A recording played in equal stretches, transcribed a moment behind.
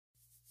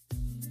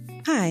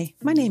Hi,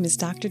 my name is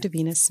Dr.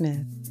 Davina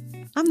Smith.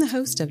 I'm the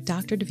host of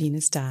Dr.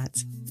 Davina's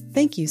Dots.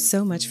 Thank you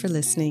so much for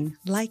listening,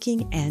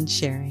 liking, and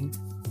sharing.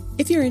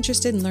 If you're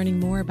interested in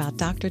learning more about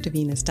Dr.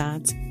 Davina's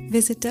Dots,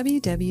 visit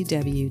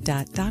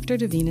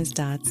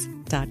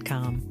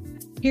www.drdavinasdots.com.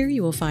 Here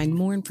you will find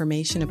more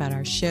information about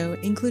our show,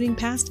 including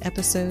past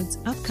episodes,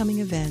 upcoming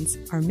events,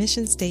 our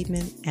mission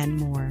statement, and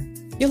more.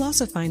 You'll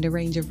also find a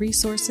range of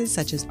resources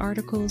such as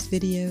articles,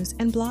 videos,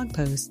 and blog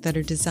posts that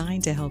are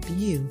designed to help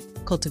you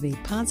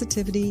cultivate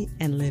positivity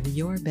and live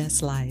your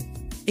best life.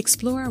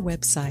 Explore our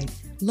website,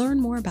 learn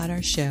more about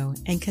our show,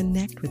 and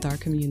connect with our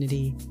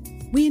community.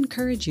 We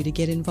encourage you to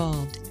get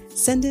involved.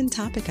 Send in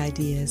topic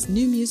ideas,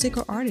 new music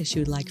or artists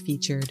you'd like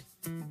featured.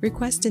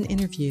 Request an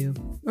interview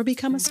or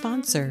become a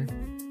sponsor.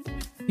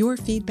 Your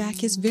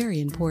feedback is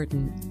very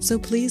important, so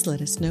please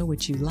let us know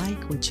what you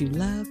like, what you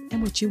love,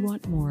 and what you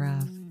want more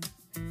of.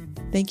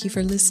 Thank you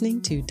for listening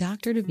to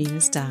Dr.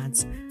 Davina's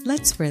Dots.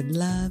 Let's spread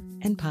love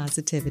and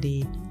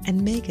positivity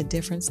and make a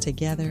difference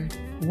together,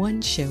 one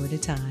show at a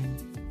time.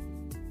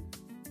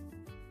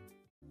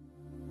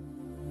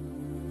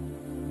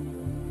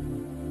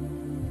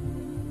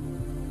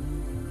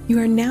 You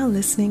are now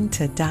listening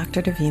to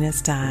Dr.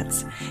 Davina's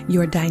Dots,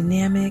 your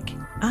dynamic,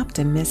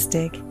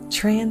 optimistic,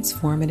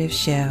 transformative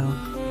show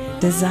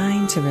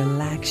designed to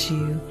relax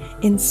you,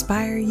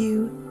 inspire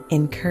you,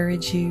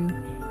 encourage you,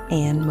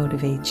 and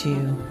motivate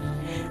you.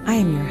 I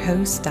am your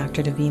host,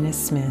 Dr. Davina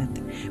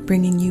Smith,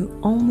 bringing you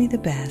only the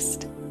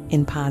best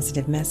in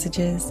positive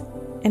messages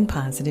and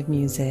positive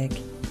music.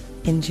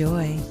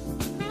 Enjoy.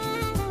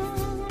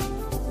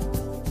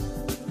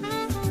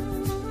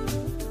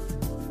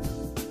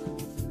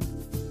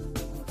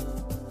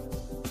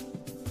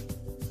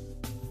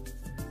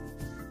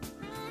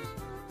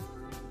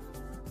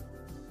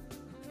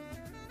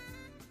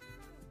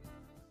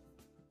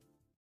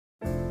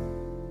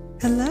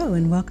 Hello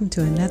and welcome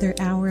to another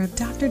hour of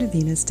Dr.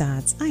 Davina's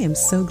Dots. I am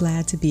so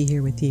glad to be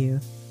here with you.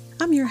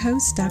 I'm your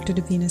host, Dr.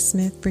 Davina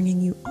Smith,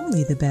 bringing you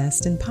only the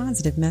best in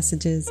positive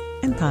messages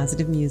and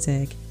positive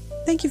music.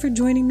 Thank you for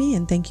joining me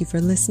and thank you for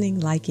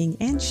listening, liking,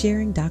 and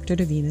sharing Dr.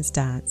 Davina's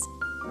Dots.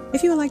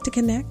 If you would like to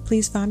connect,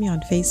 please find me on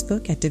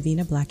Facebook at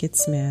Davina Blackett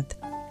Smith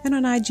and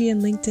on IG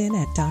and LinkedIn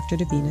at Dr.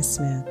 Davina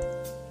Smith.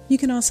 You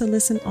can also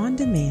listen on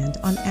demand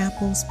on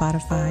Apple,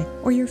 Spotify,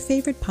 or your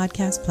favorite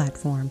podcast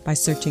platform by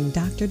searching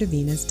Dr.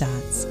 Davina's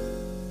Dots.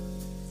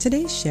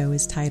 Today's show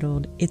is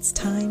titled, It's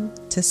Time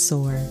to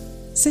Soar.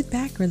 Sit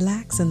back,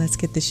 relax, and let's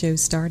get the show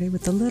started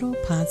with a little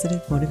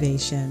positive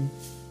motivation.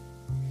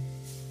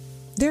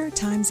 There are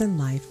times in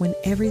life when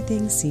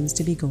everything seems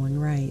to be going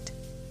right.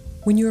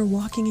 When you are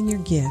walking in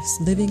your gifts,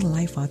 living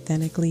life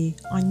authentically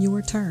on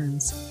your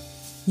terms.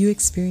 You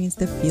experience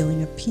the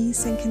feeling of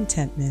peace and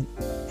contentment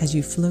as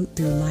you float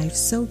through life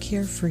so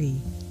carefree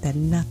that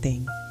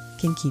nothing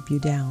can keep you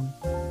down.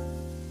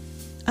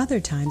 Other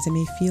times it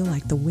may feel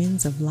like the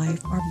winds of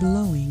life are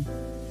blowing,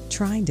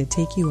 trying to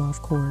take you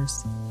off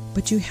course.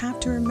 But you have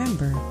to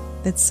remember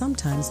that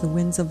sometimes the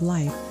winds of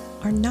life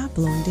are not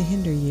blowing to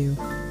hinder you.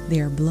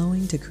 They are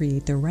blowing to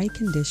create the right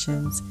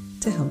conditions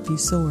to help you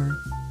soar.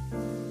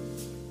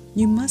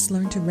 You must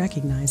learn to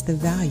recognize the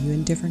value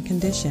in different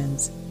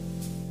conditions.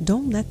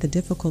 Don't let the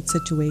difficult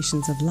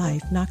situations of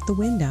life knock the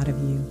wind out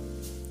of you.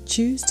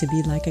 Choose to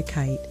be like a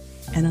kite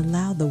and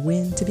allow the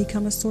wind to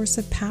become a source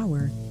of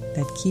power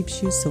that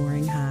keeps you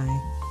soaring high.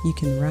 You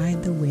can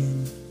ride the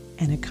wind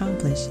and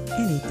accomplish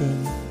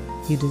anything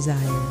you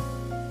desire.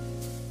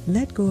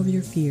 Let go of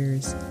your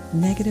fears,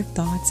 negative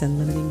thoughts, and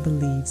limiting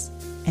beliefs,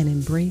 and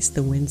embrace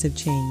the winds of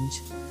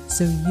change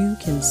so you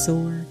can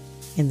soar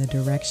in the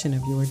direction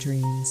of your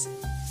dreams.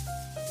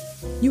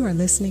 You are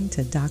listening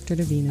to Dr.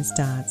 Davina's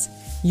Dots,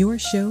 your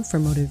show for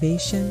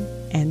motivation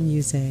and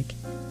music.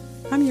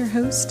 I'm your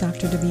host,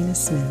 Dr. Davina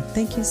Smith.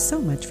 Thank you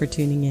so much for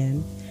tuning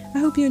in. I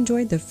hope you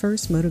enjoyed the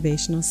first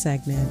motivational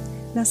segment.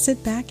 Now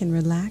sit back and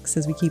relax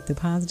as we keep the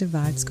positive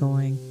vibes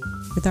going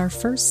with our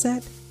first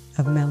set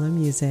of mellow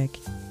music.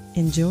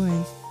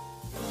 Enjoy.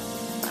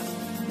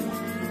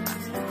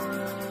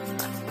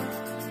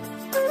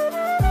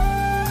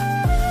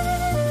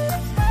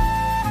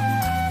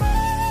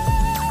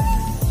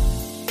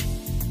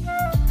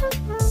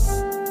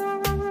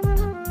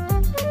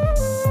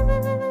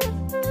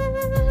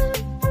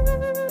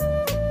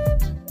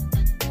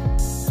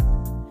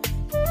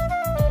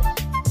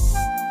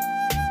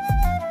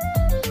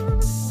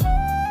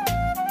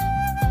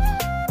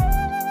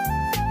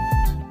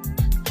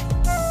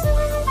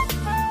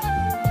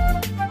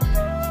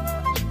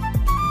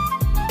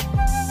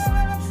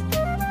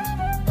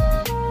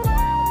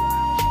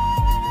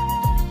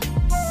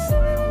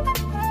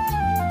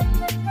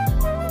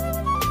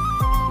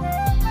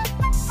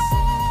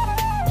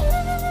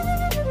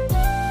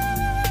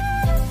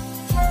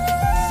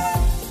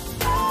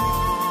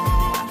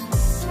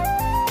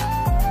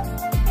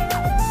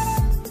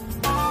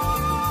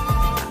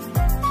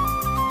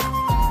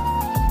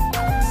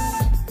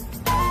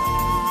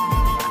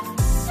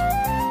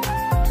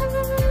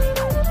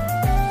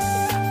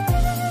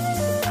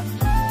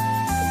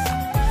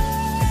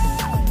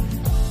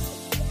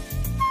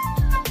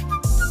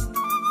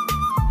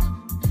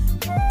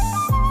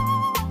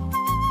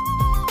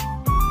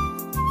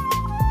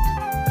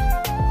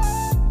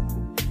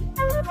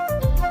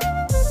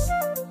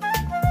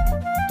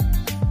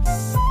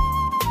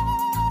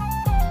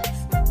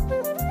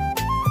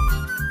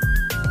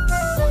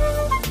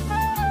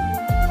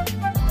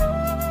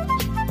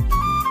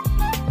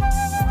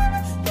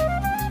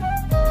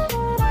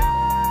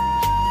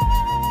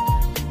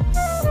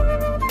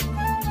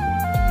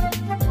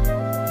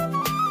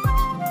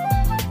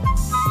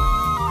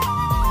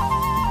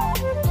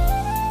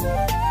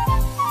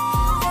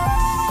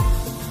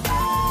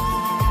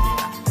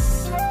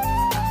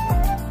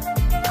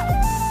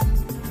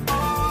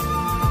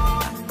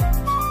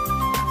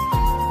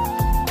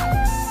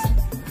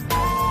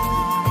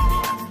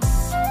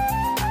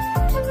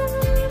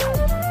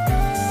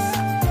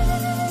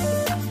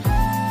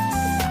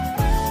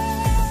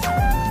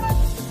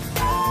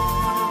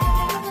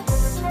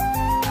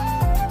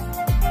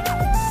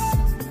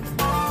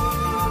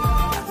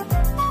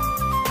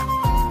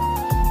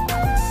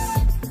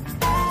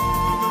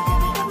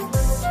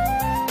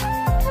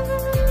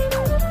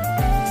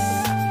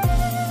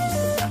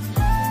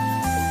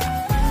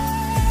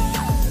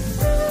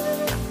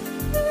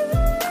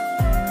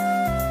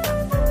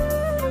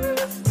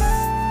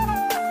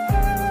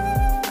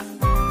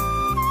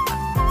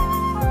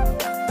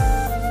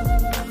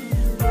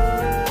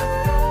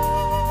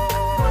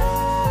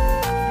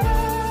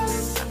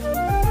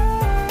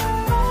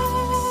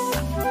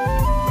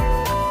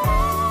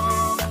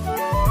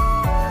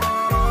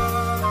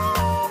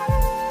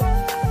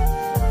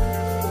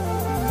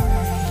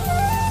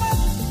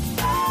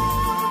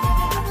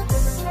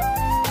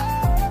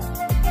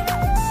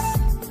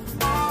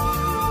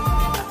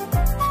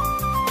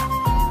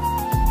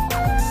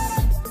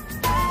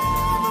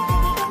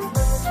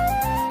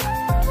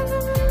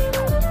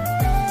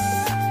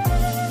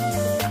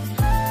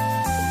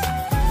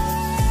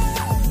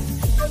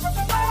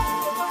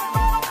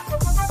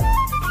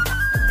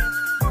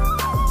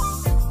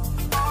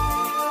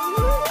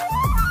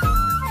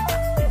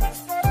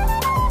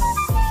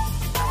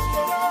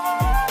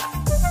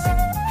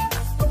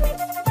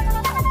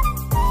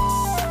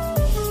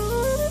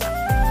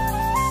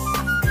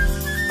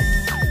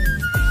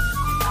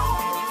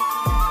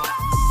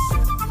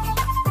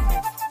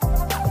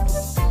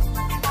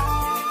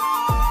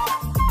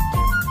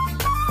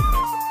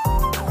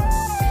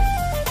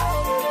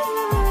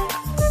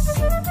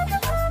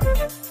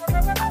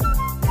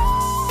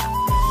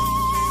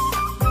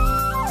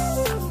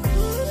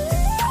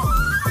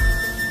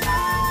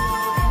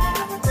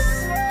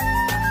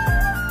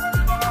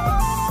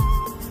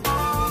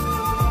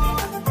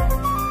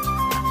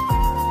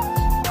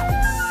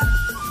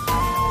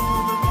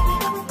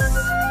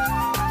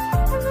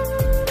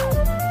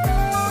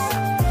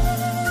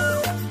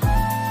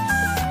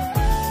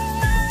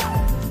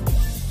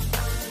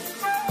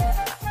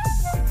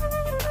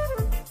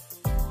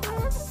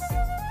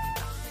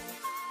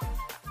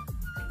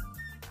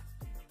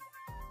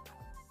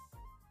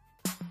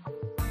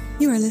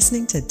 You are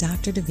listening to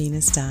Dr.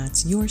 Davina's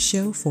Dots, your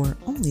show for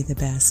only the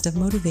best of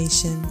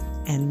motivation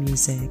and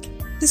music.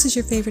 This is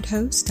your favorite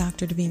host,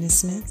 Dr. Davina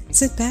Smith.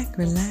 Sit back,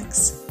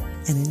 relax,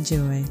 and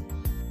enjoy.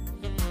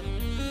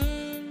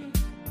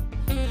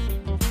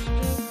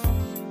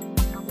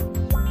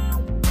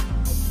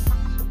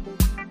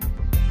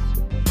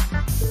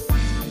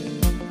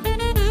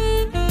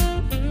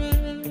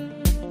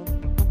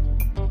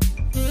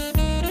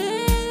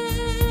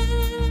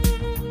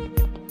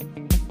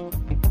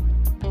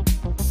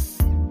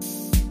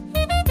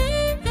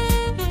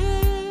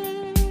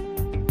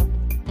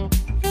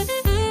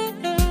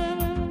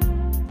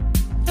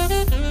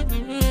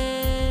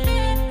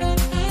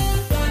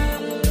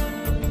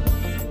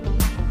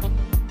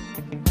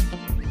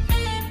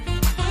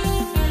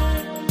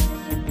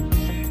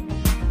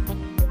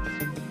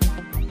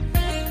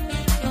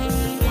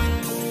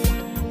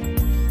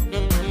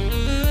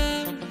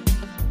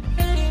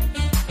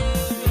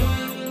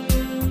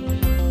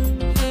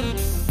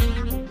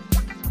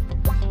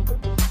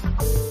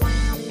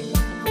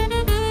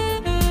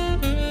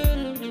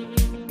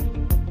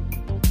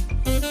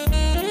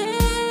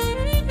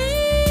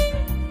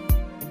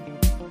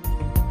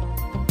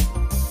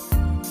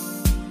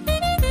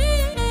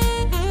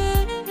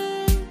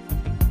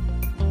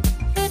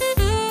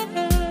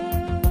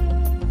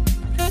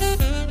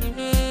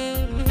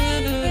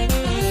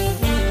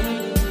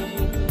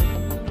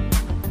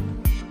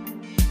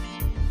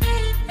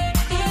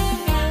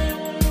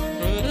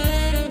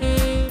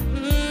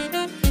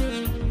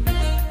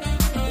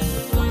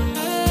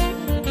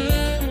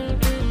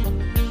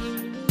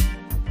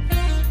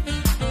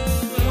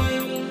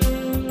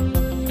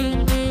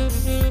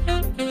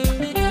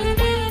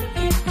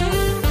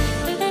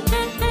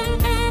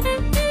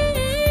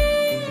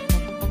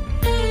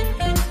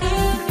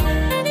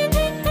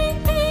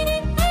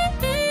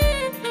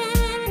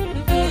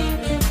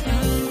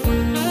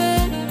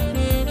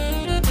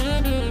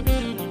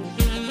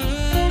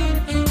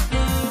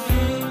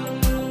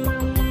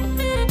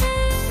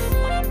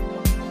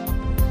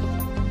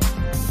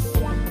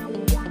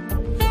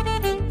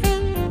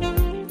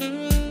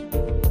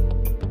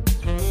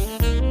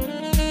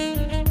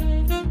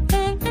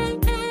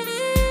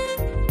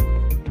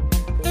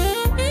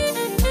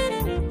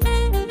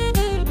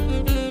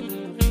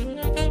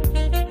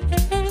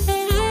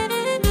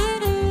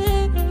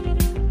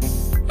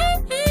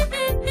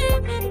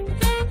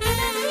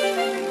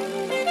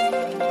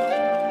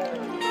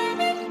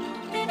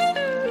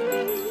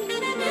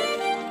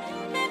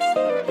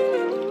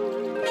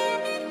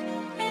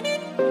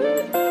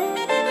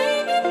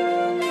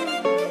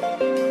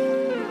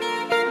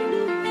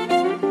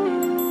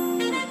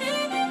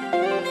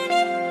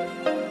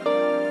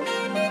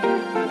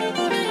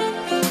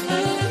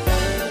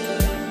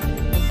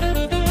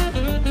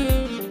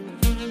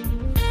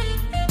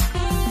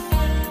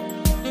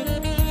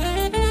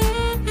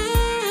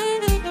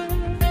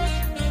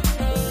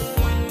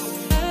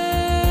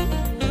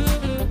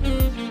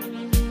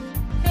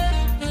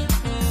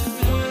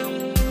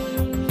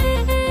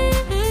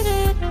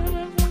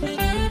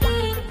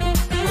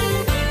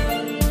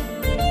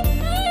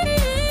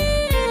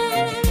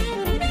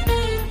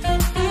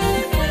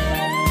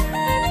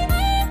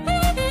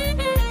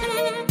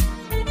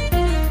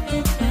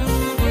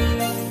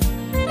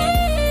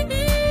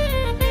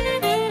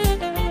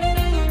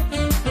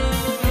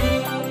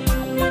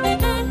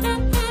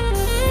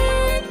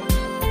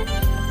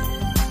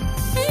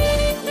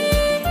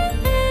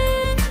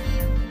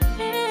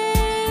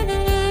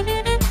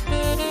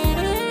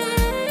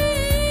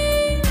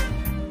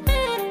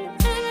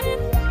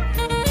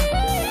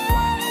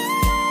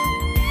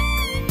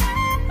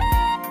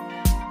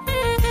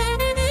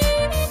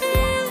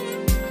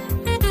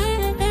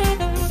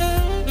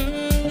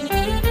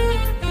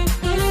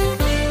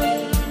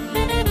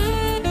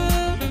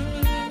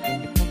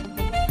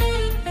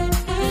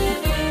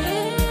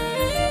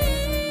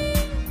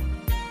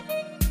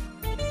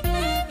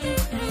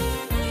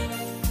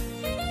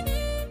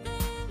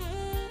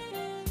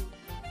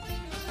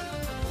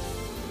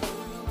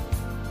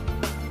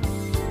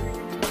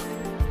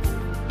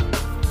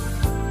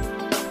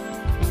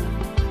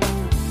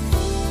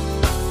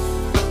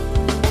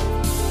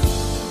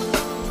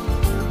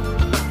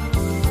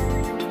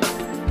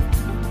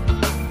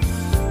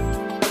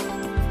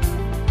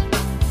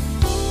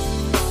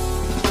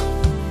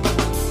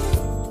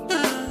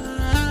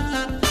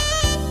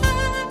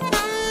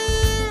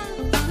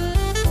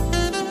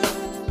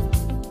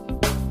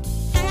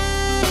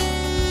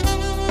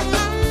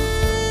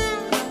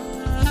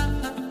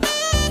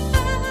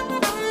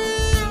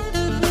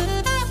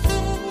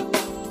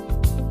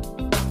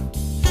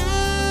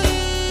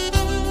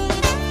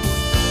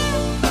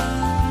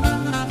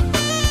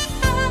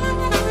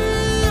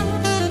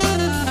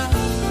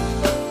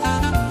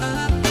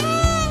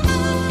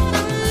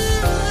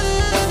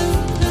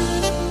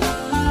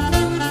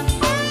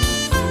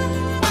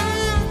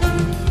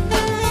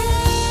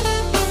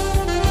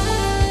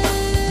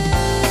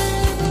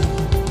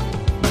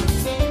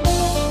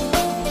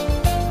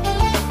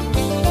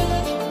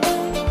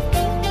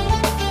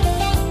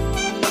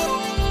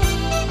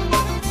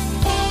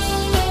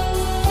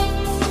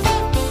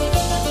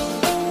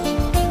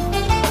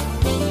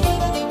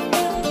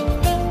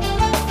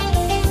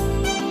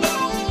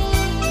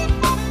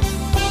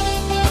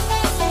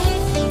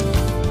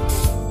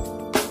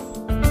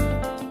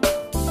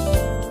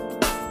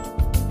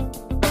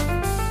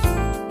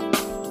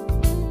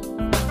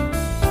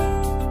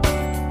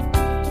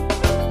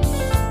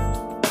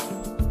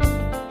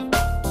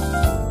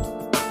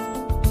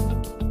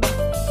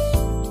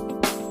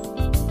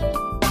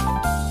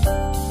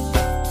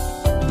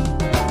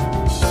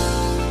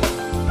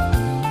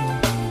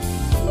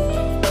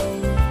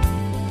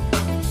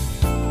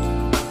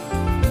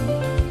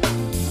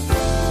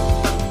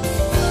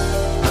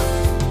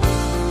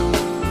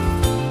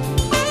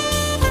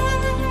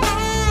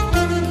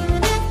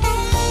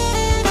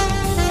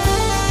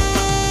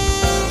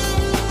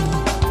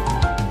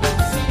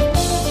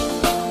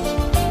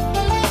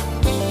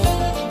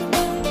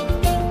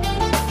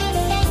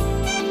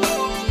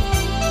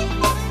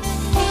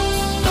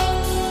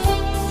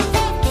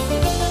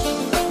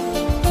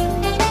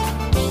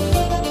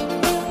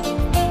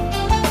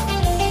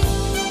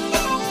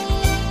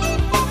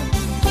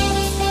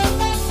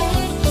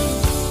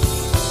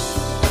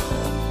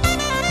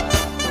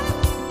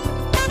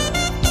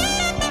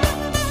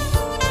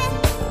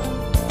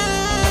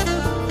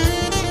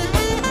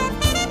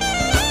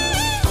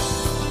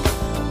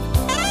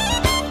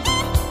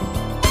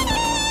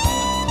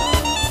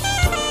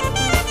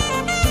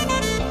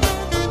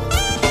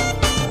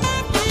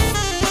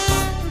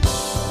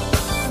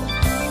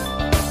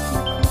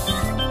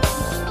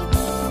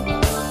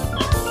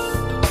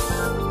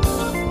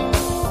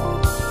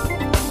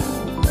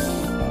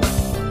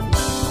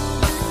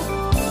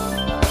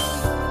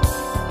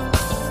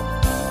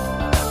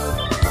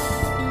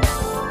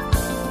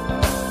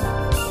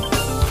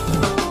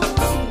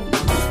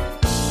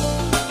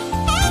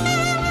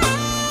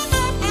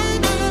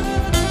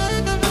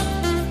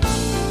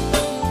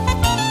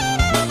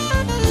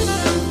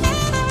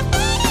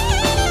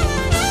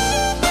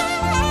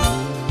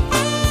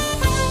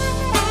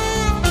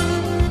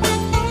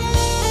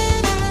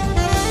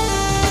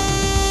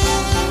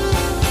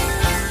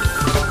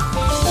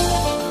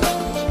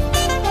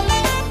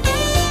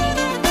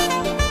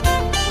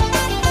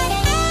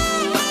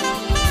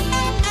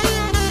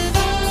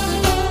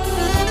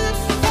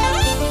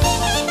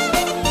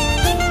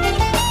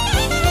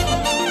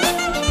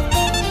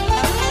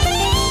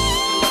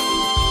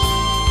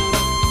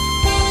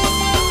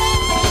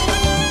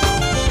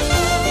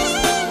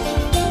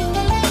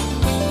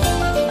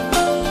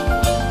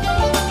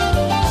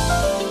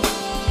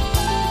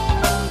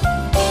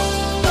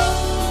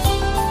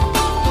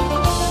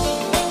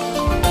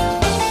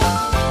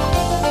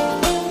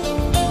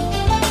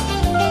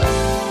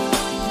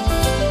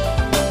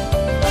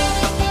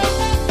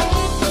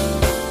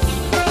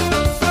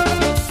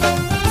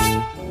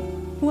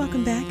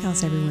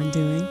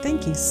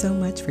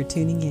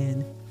 tuning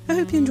in. I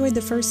hope you enjoyed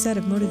the first set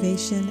of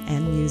motivation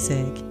and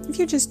music. If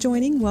you're just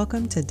joining,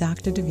 welcome to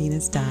Dr.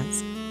 Davina's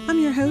Dots. I'm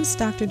your host,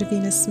 Dr.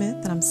 Davina Smith,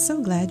 and I'm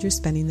so glad you're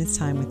spending this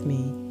time with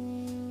me.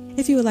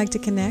 If you would like to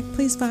connect,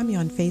 please find me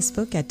on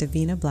Facebook at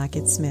Davina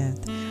Blackett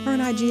Smith or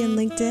on IG and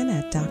LinkedIn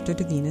at Dr.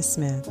 Davina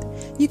Smith.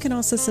 You can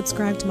also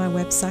subscribe to my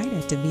website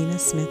at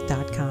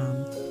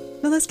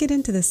davinasmith.com. Now let's get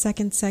into the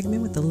second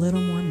segment with a little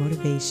more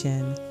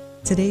motivation.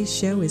 Today's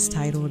show is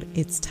titled,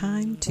 It's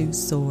Time to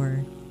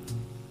Soar.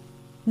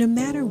 No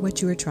matter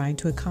what you are trying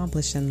to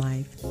accomplish in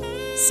life,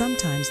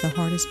 sometimes the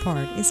hardest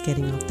part is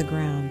getting off the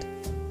ground.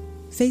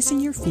 Facing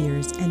your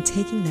fears and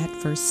taking that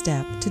first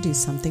step to do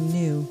something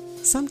new.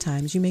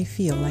 Sometimes you may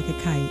feel like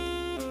a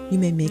kite. You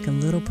may make a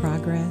little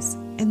progress,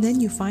 and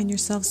then you find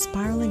yourself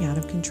spiraling out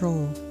of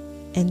control,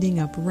 ending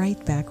up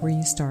right back where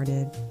you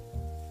started.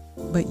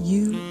 But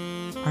you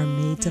are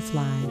made to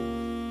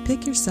fly.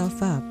 Pick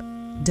yourself up,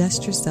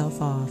 dust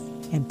yourself off,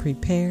 and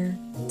prepare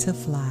to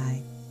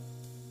fly.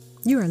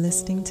 You are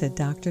listening to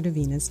Dr.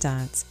 Davina's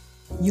Dots,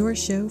 your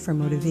show for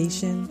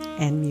motivation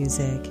and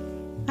music.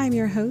 I'm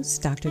your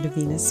host, Dr.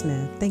 Davina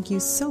Smith. Thank you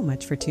so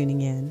much for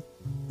tuning in.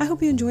 I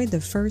hope you enjoyed the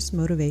first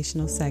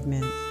motivational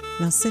segment.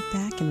 Now sit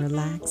back and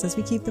relax as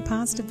we keep the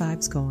positive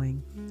vibes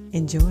going.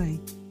 Enjoy.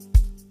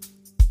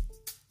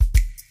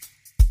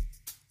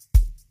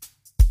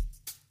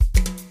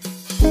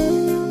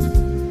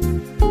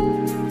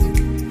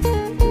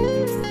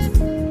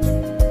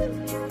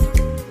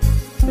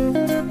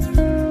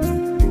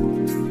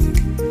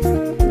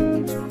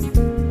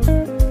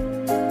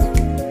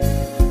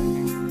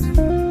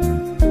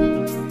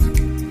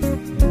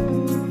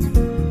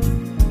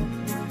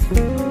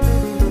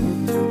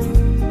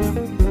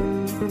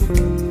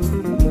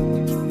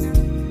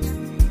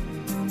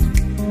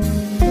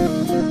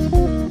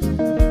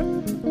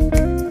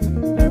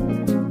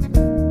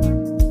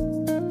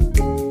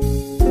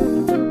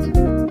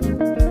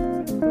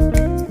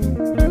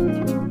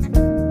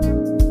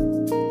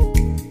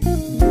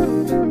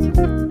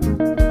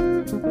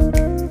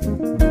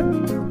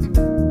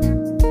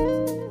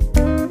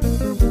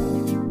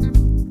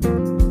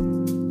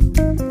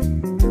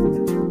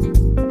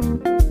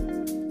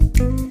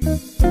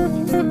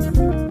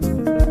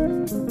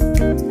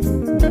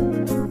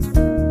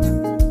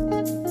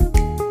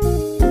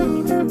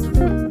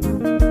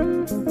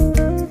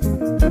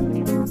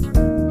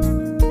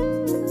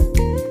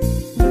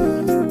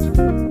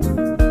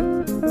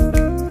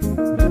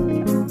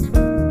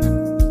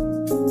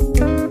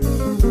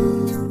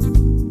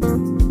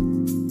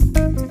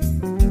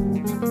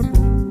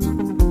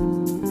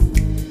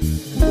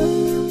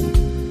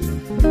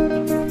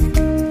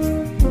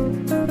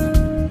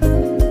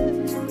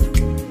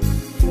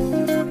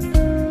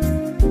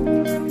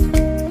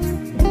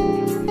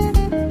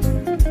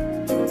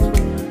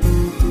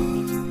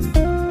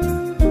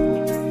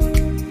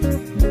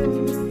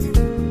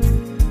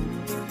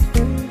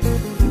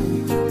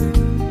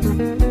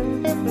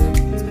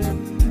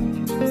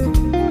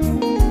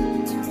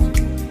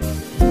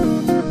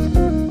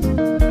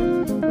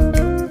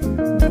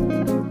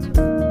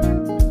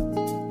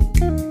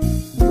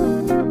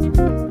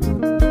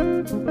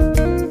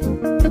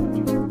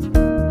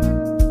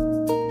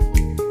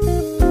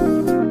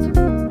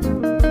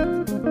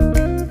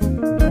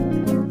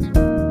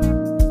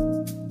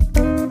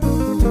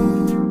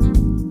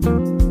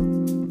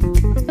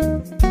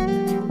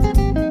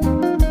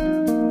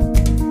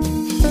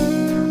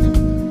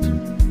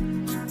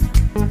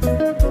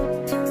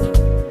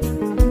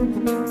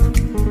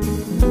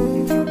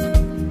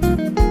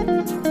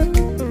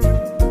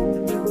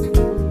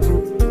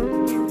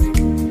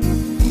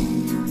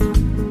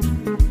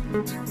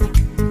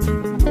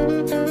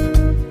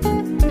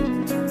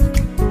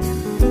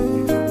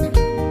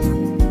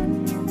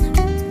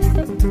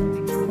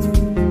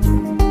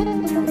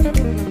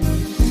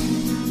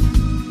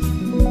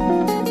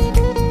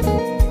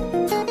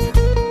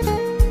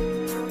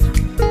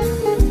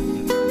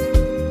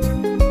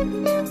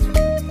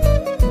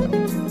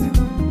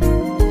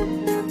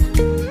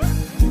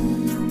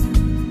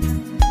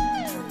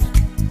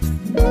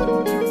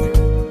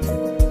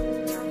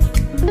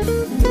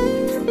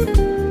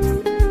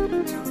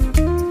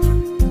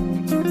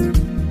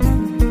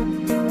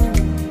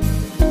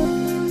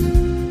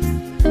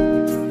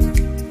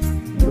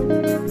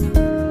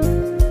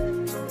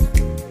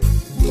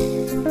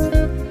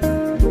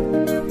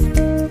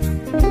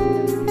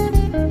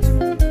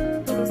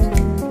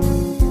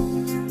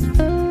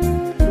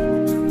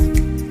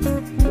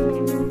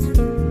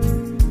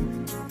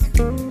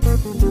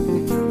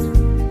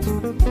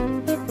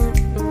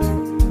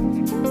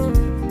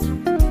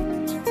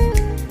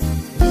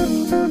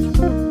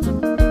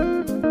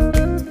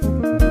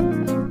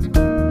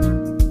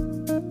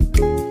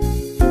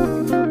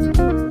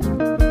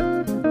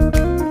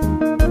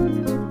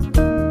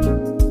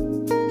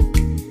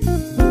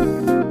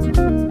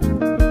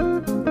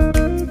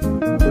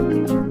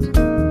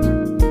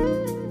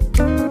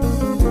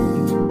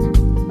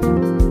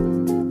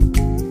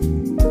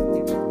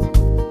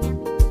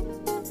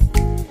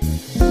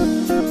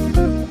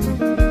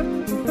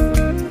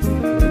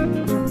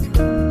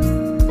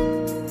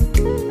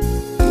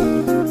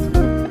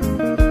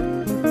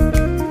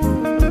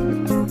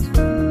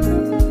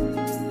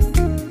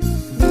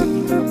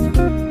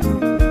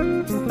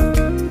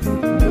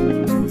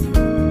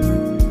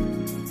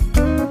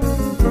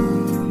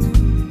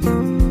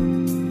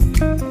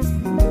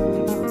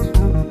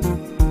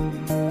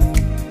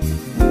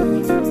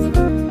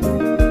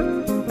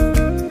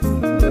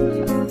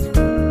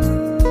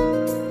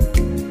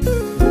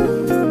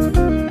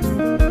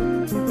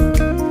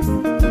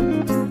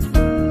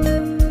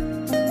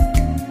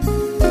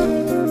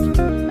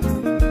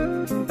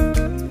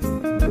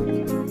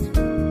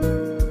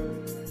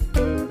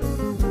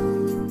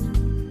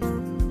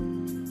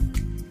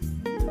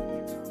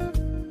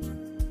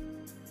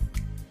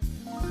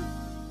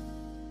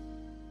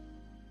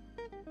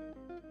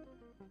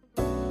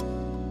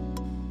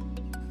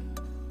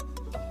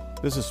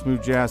 This is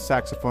smooth jazz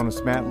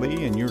saxophonist Matt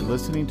Lee, and you're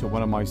listening to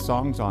one of my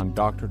songs on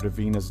Dr.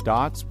 Davina's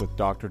Dots with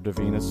Dr.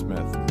 Davina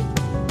Smith.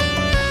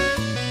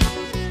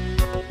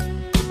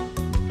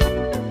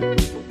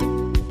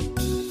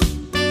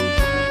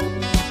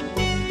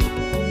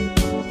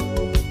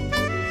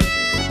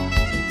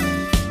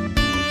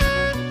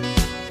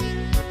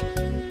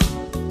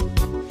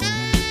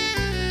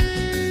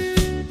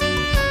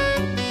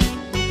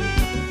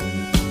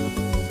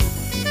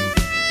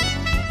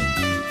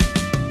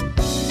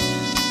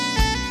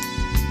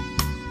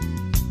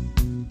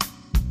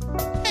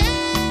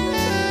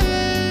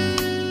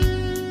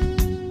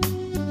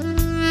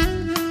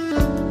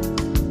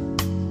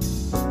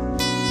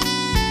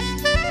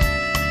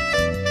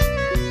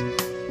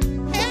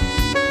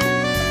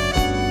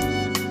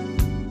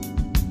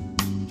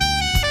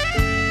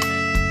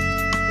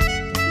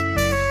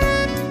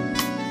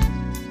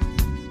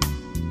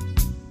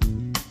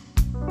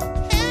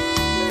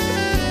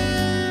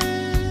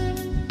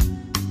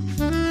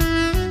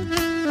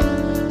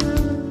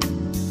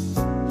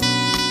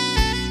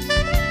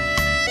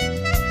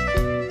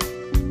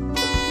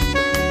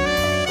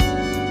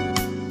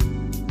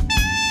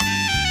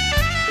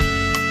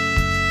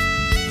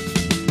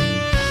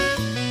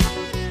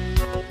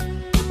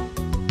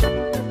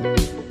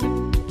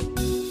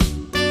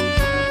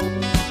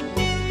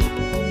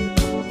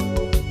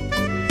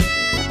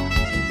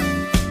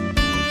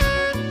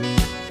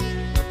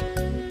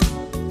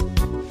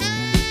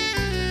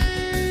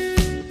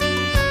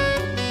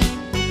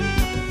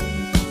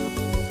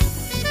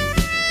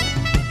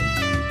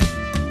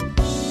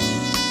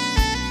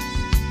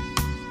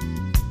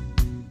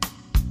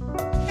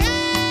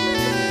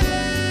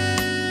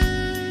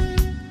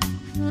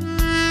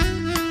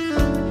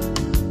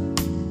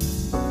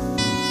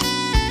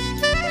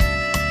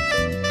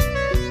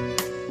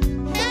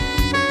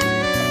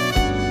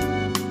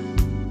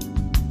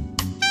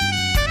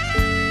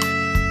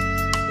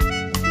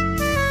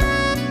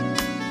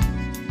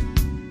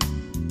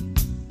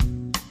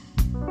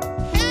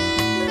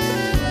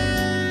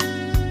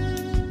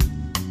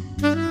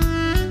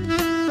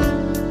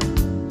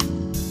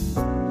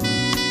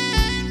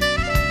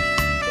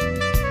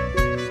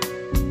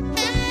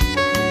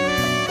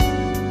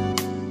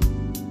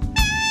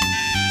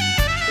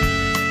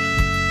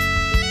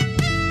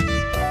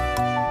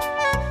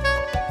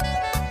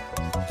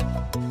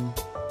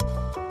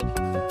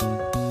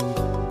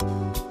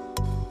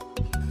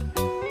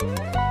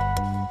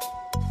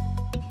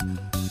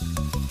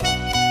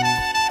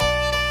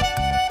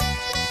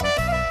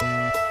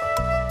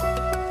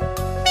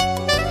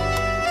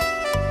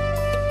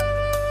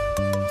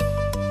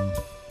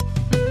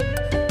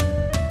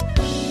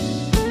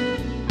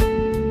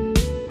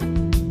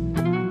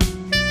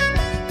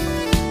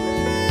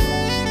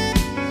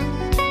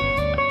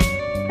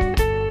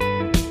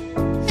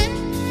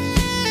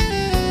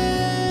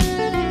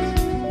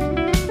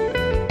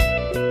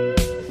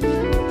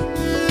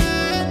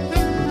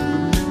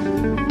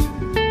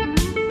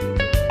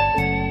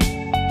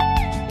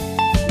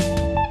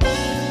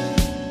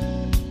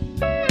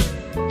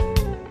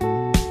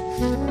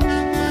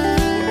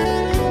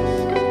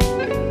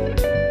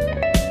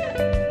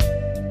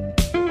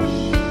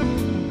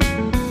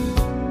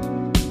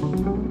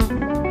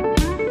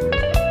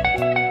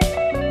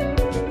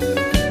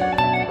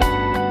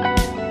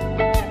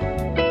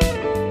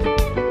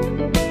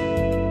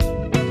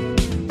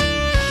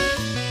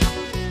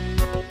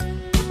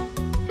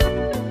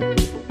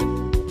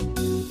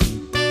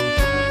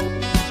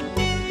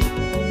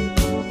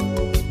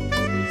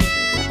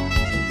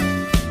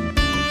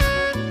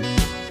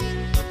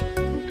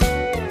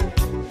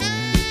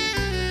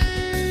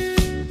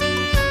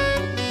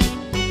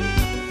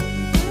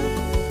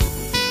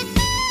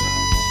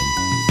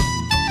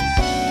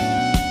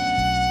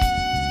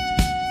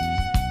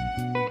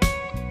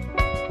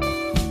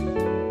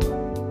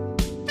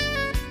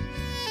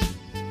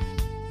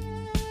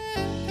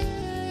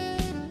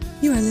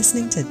 You are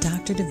listening to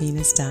Dr.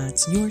 Davina's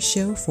Dots, your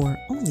show for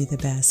only the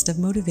best of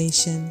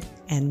motivation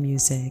and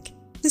music.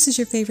 This is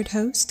your favorite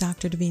host,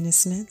 Dr. Davina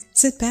Smith.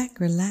 Sit back,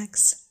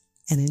 relax,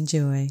 and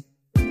enjoy.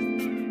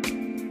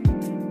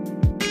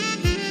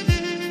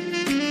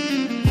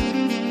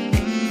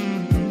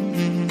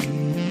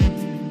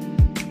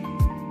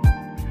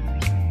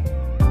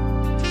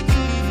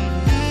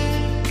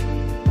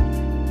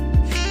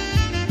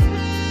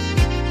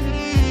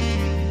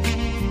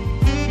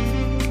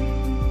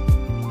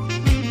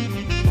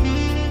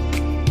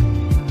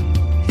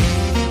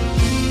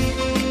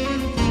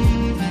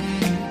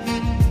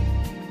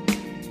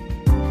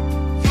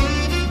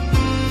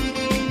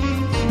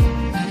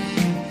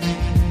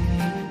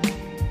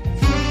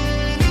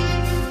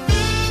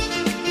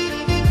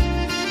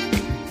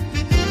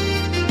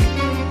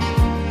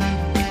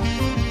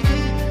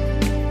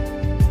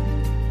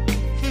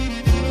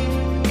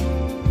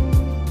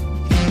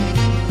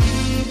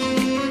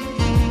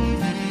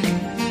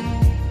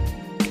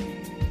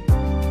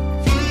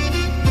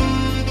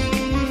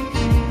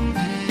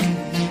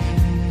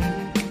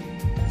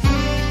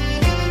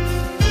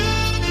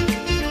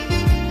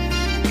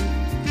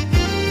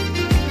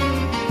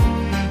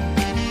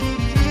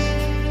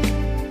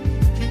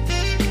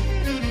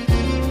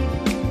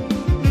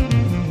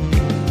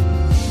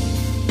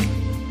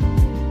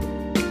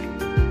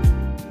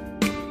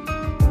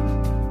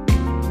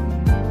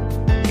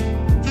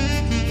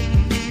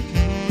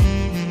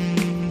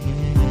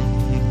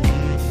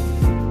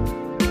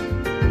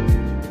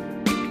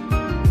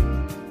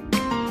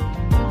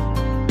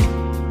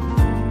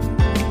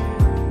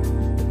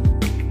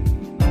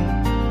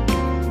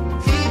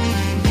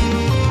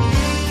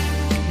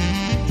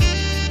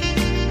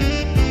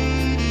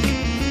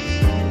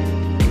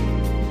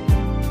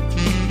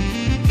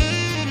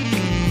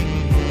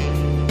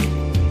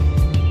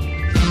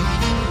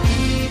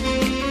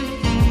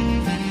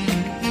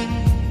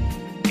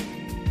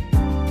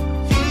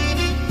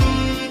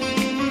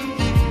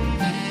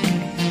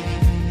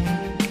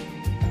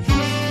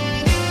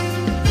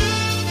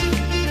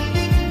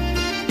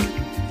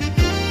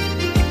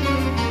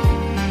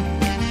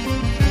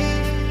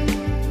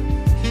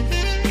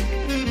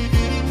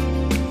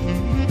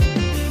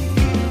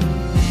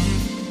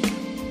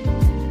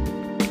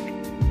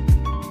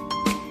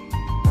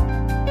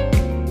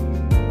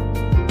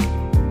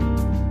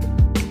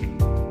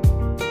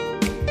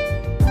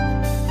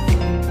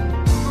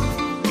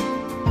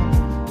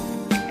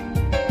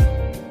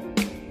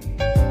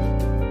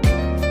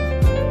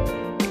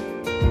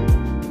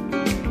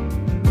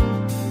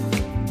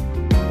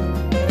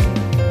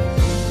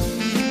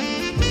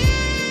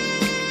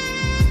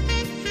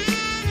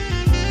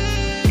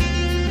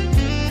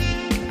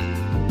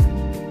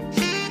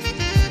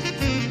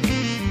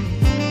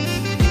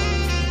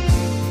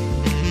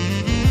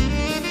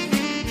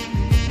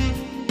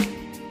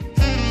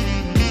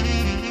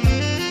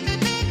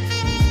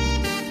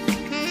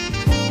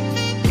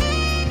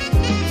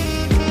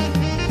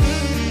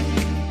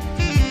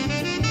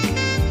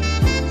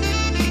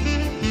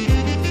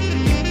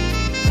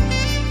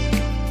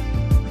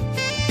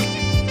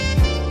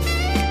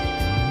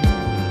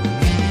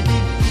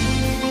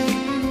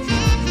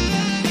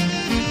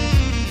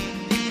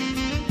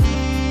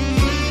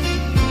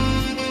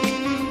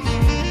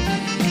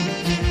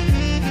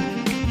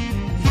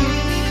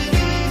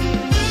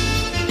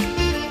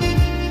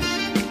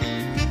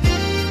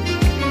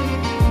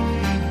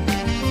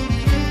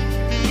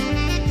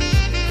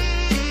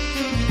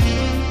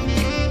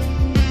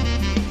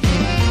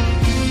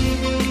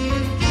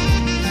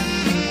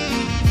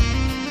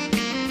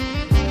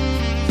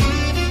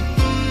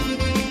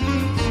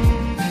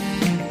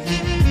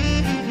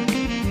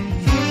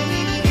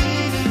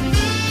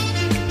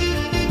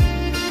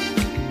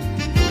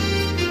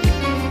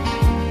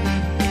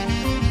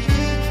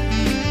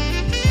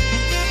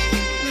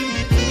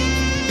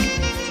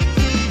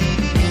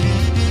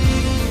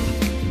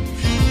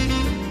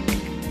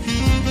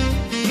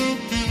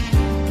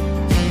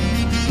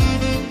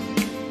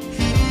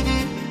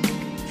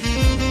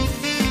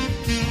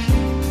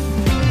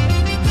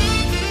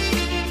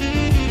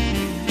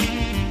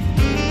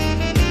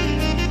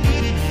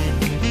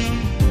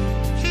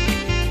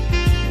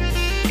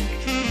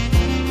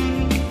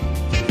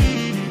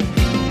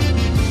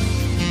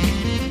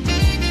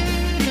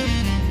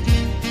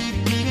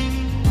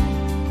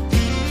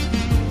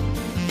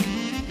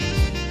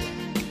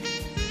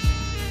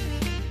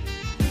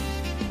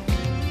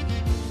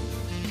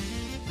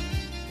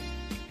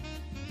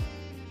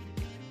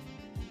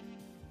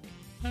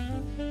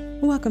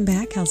 Welcome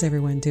back. How's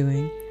everyone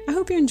doing? I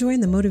hope you're enjoying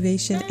the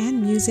motivation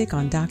and music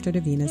on Dr.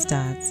 Davina's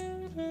Dots.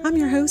 I'm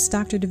your host,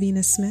 Dr.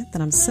 Davina Smith,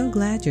 and I'm so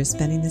glad you're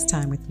spending this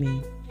time with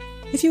me.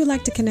 If you would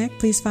like to connect,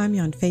 please find me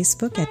on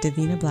Facebook at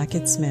Davina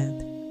Blackett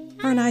Smith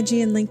or on IG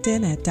and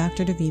LinkedIn at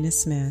Dr. Davina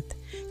Smith.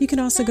 You can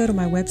also go to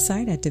my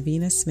website at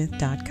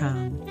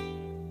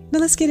davinasmith.com. Now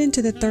let's get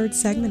into the third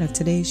segment of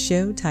today's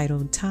show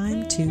titled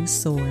Time to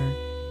Soar.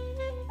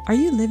 Are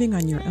you living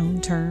on your own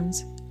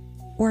terms?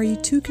 Or are you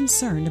too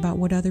concerned about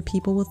what other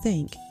people will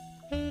think?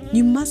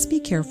 You must be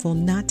careful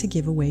not to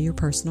give away your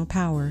personal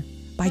power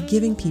by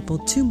giving people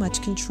too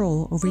much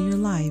control over your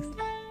life.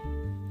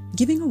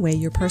 Giving away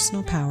your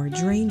personal power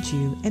drains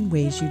you and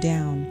weighs you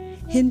down,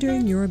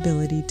 hindering your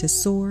ability to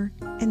soar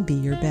and be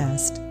your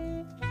best.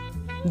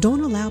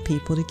 Don't allow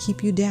people to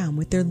keep you down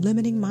with their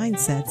limiting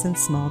mindsets and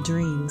small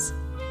dreams.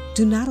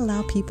 Do not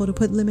allow people to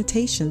put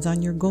limitations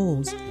on your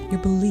goals, your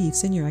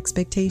beliefs, and your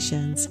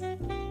expectations.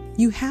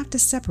 You have to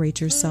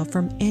separate yourself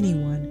from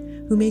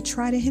anyone who may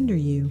try to hinder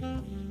you.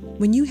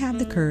 When you have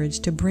the courage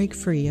to break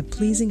free of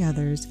pleasing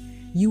others,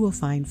 you will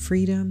find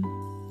freedom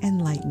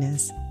and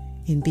lightness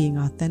in being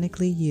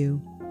authentically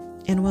you,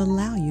 and will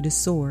allow you to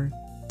soar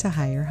to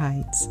higher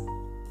heights.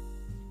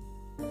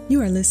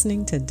 You are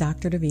listening to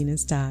Dr.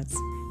 Davina's Dots,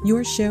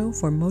 your show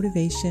for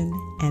motivation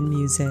and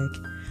music.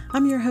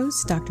 I'm your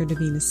host, Dr.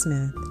 Davina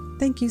Smith.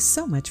 Thank you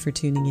so much for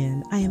tuning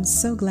in. I am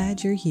so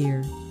glad you're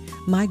here.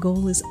 My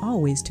goal is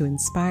always to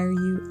inspire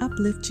you,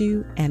 uplift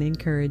you, and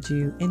encourage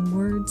you in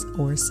words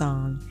or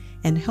song,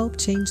 and help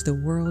change the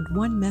world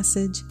one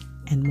message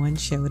and one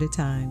show at a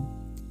time.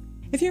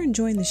 If you're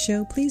enjoying the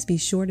show, please be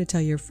sure to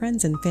tell your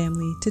friends and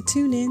family to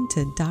tune in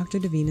to Dr.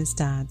 Davina's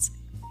Dots,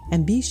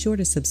 and be sure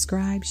to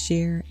subscribe,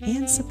 share,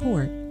 and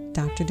support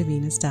Dr.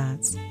 Davina's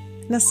Dots.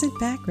 Now sit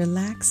back,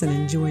 relax, and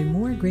enjoy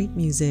more great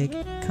music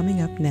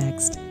coming up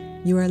next.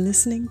 You are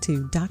listening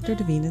to Dr.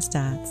 Davina's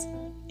Dots.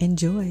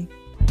 Enjoy.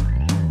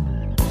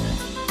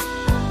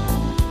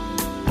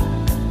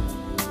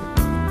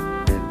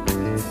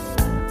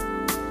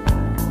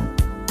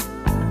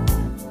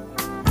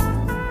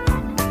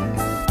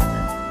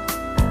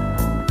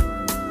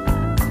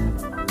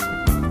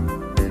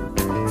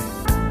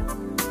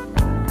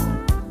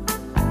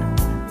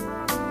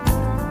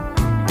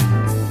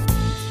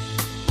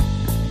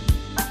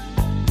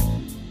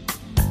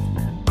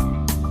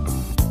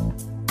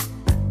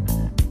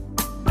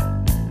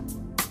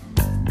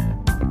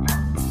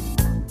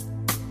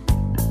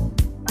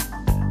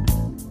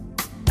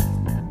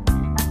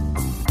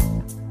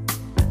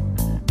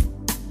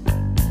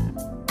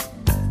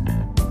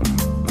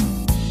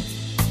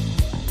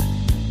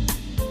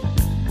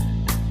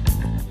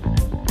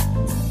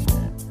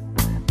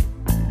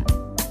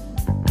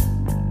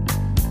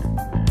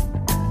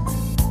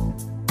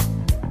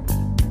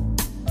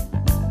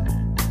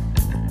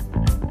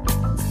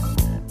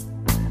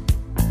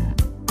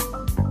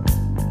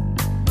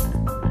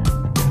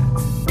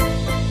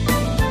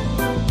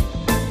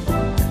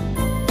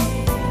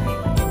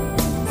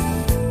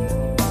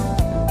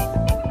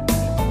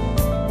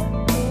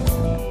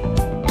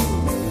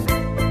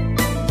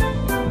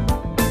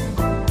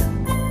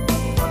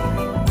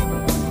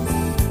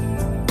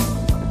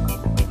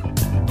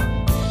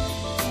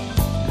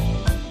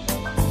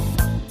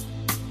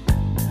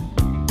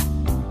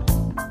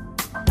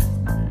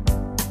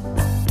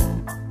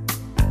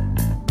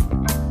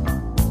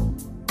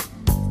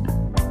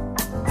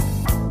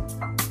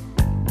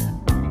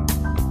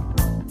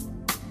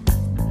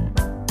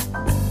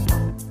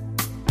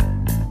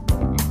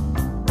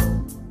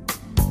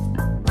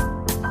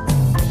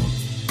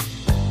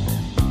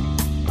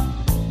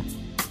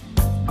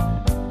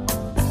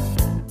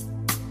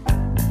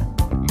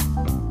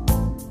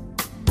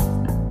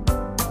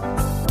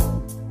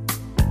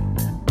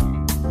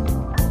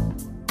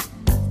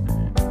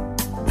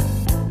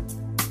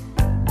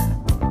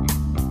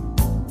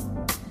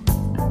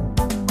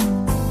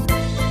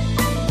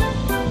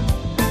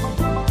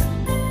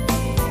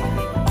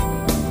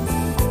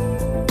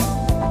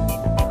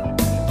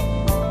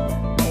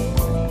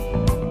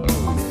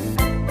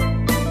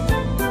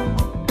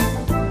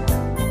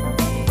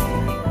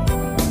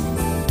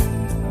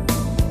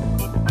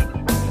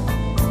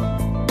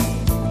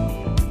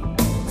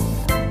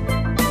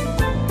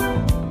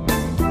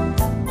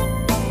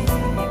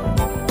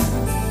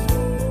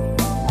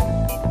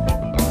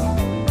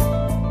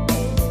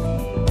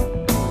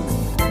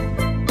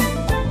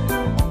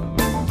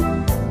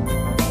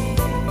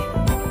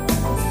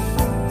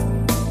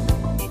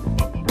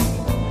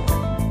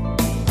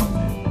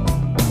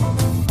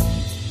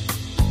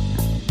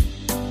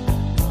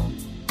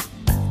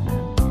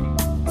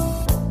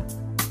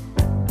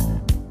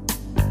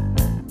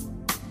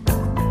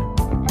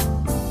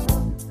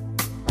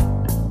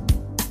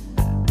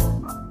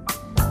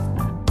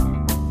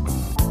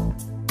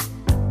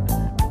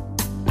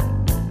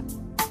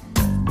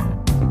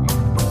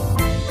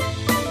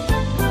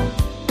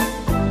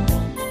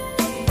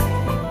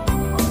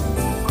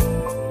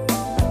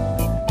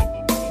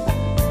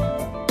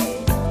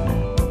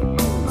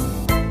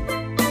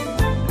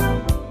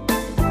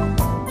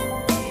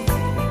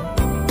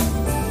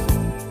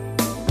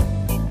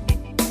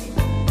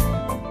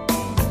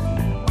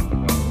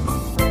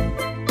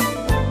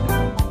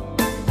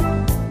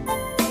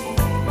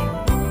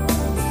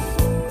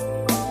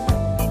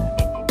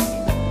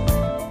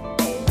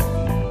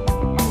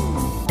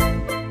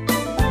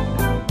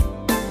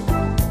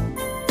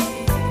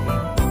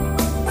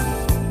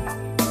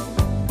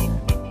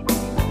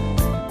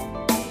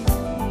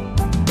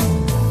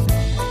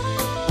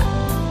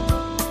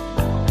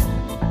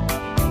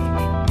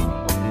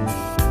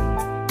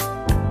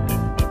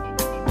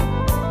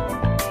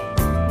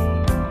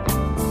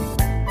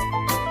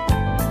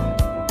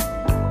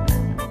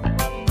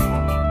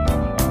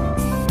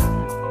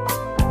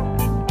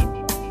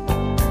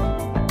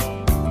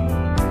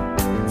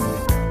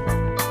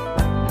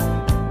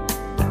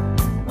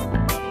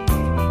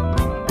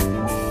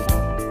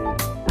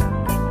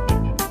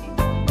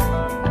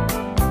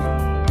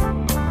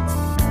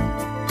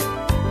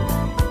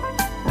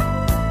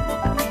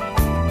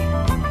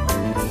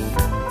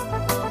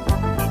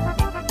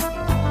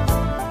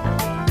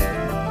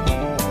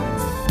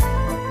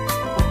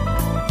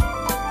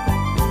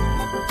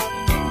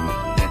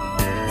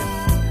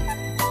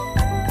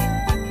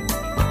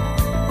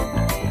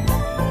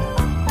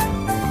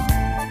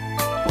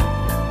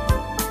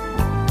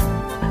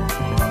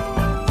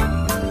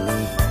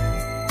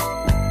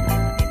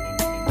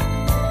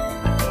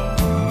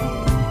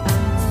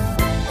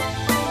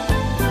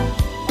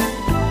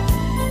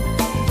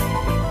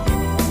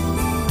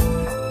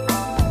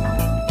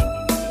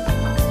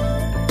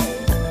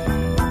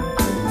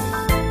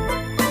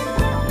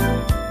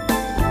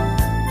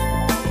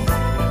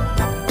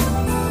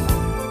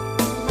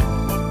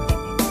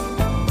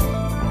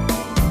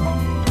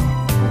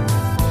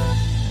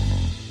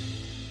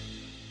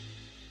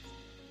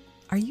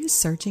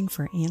 searching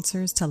for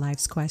answers to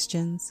life's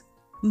questions?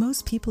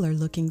 Most people are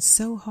looking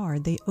so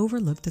hard they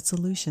overlook the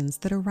solutions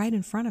that are right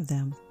in front of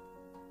them.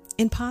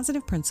 In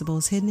Positive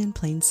Principles Hidden in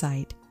Plain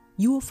Sight,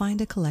 you will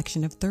find a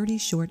collection of 30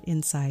 short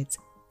insights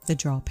that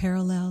draw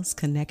parallels,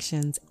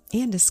 connections,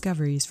 and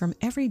discoveries from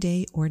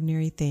everyday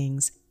ordinary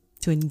things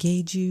to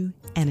engage you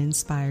and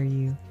inspire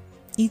you.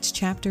 Each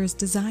chapter is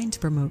designed to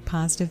promote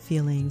positive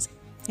feelings,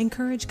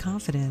 encourage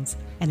confidence,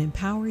 and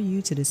empower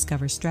you to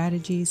discover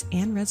strategies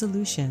and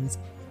resolutions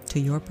to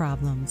your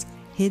problems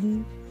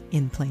hidden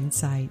in plain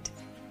sight.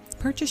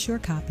 Purchase your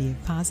copy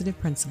of Positive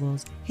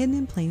Principles Hidden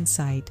in Plain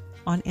Sight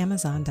on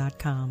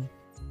Amazon.com.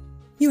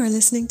 You are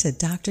listening to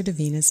Dr.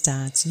 Davina's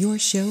Dots, your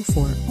show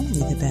for only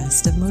the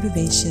best of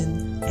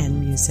motivation and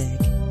music.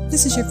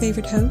 This is your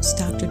favorite host,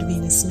 Dr.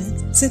 Davina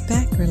Smith. Sit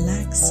back,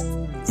 relax,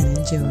 and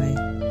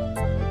enjoy.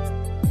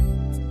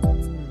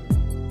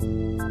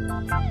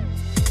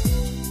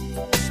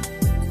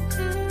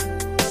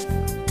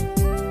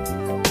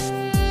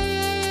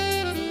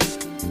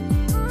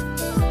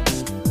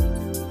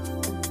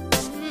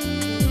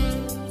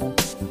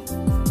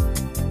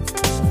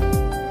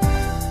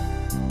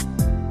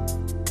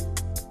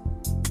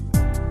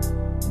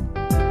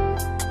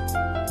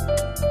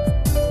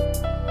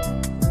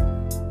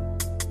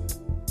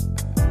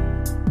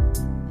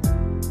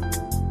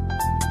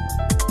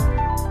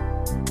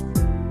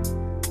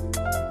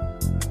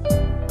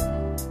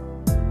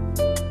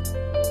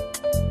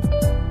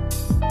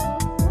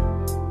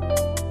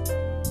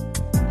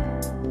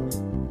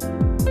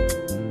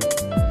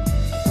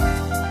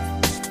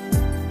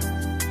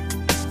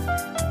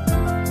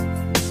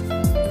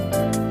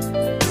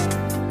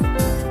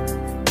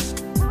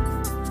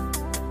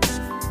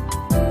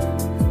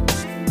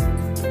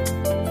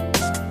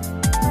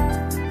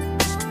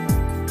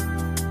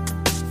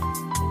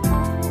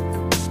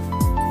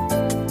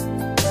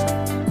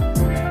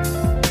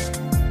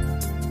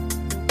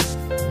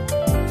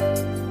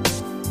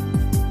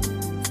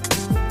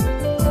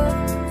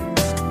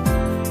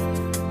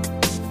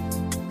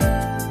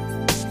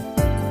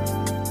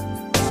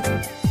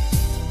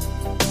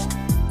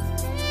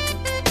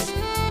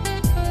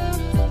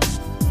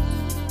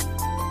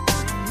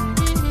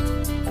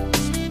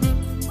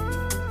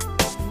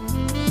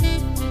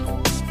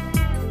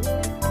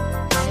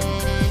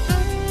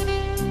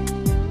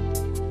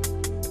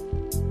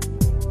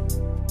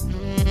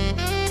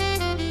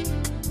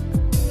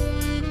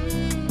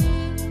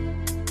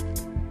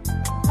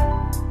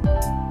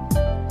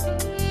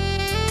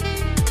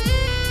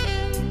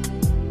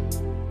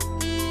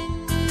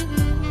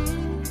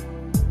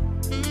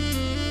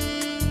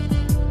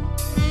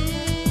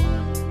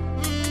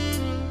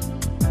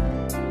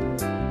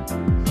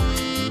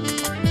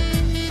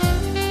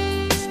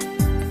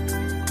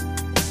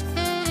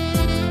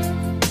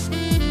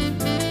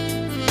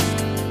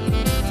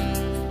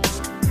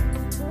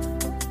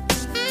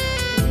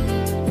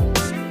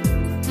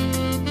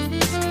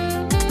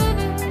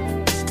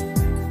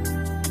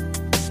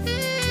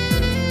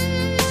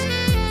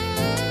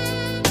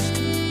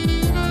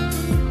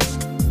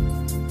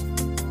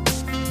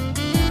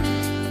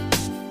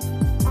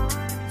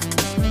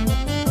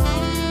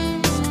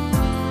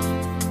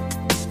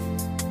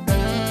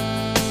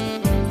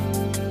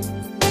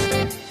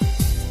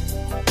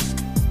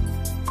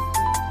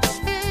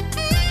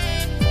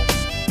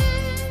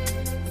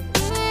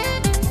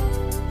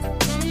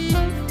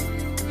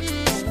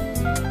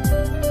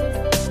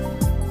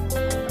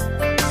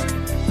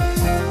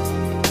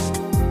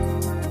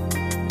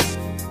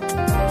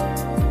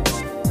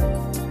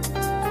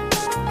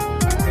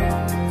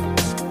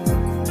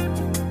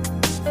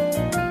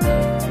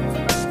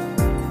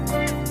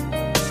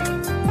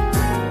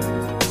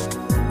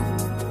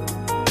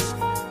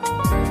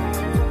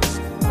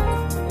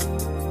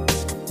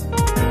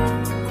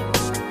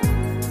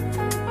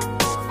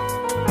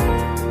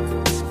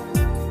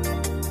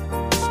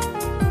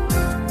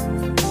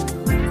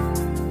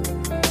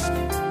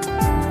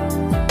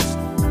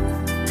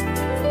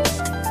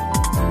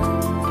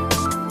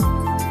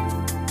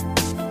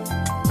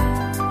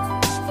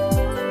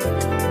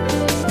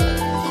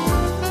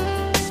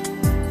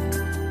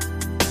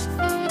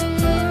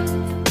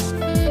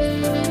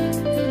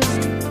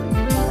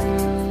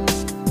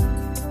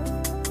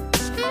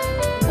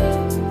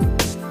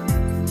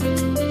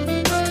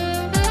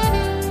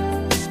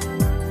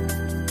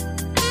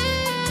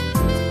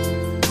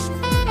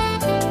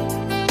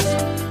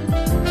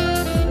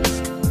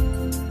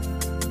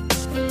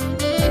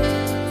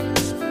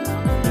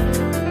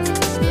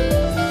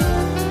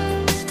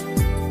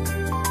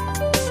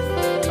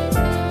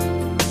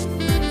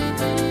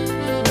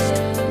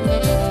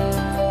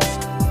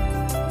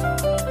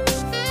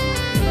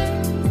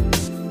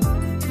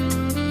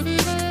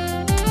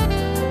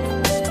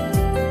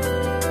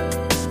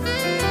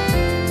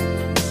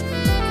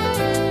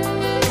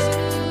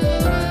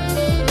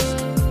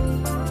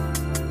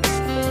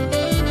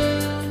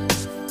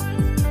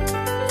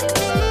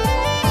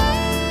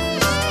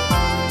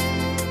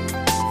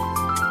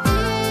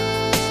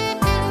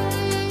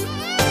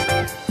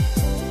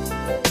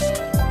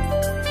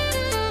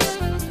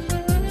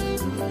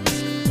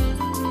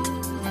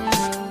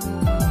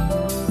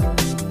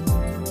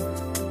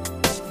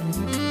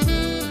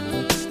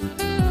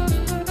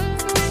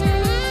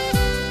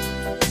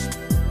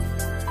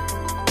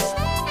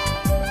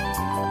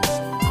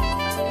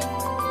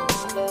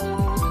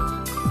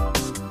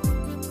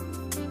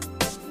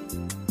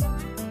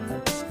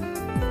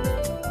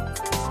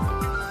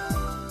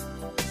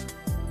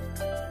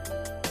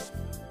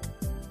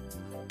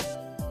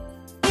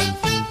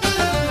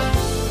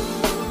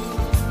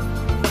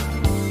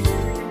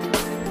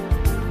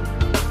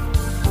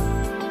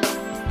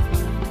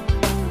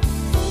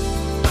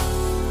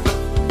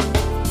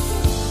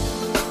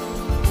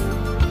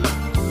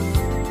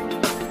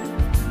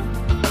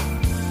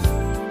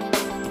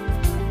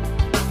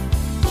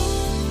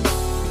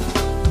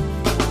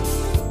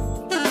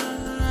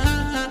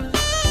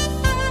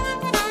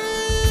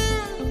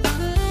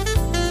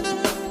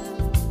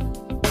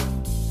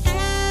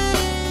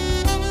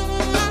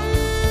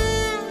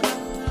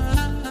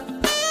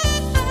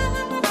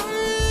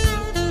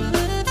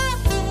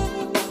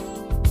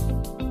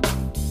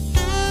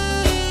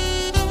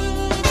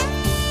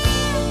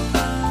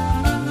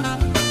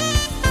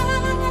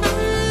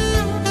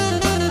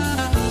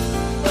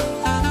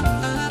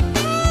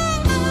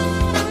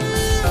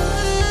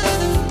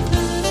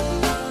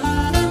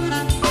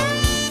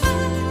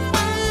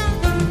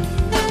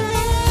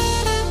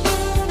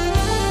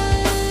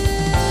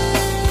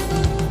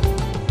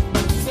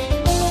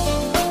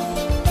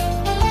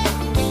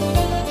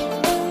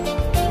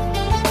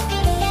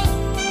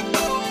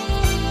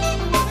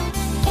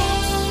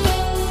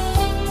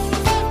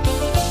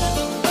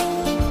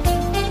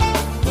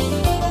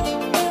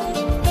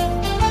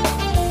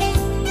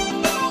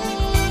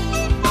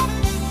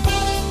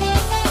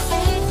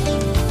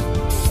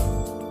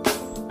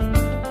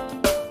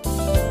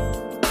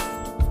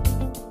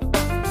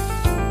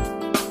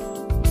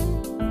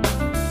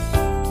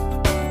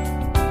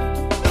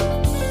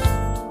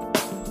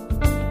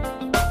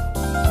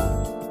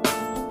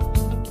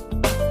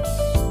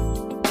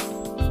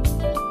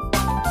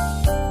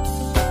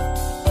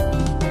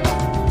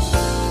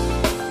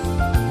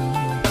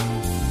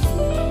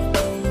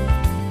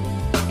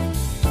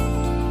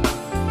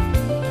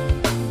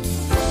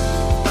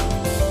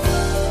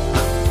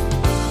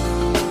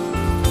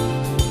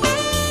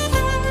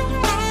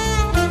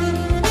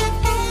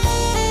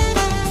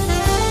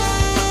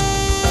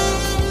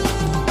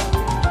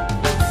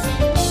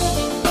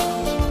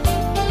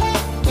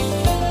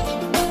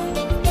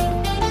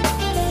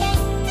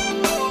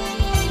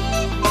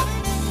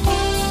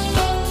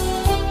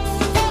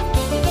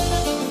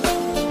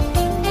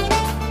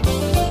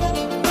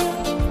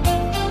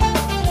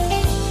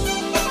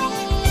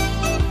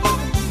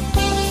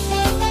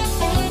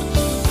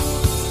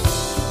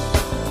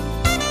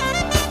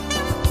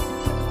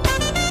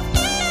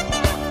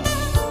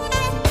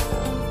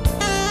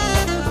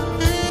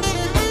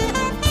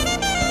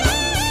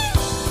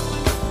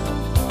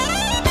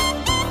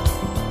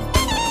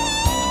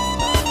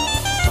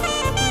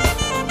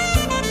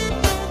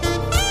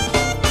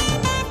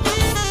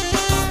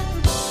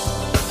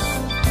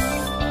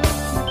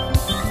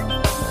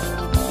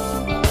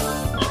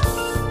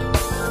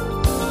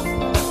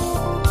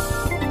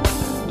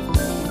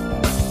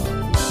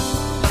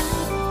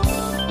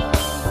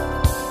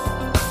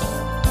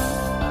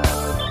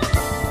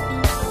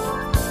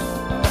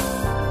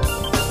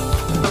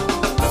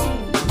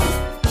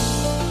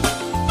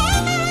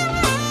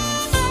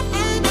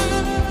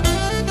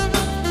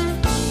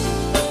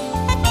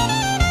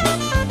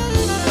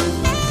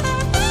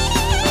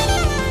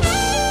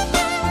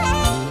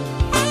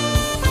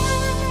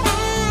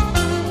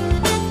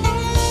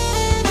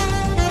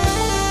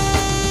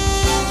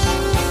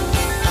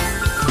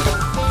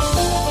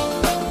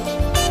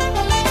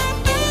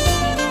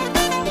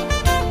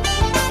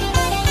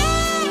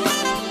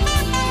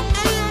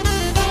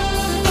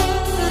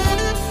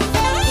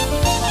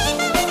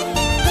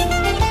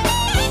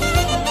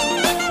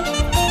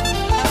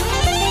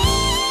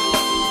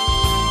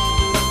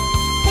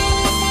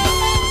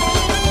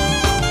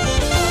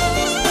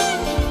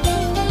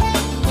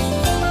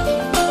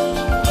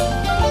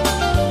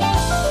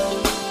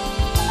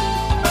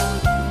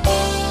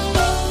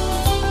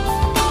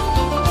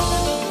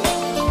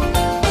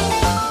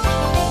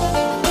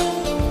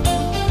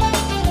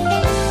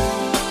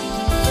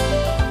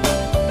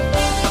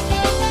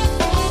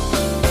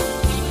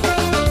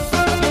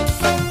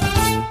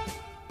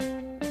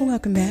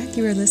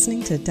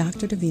 to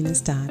Dr. Davina's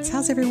Dots.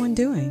 How's everyone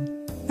doing?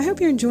 I hope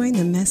you're enjoying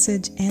the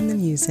message and the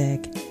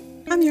music.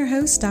 I'm your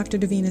host, Dr.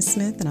 Davina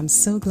Smith, and I'm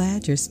so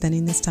glad you're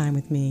spending this time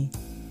with me.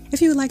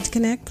 If you would like to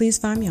connect, please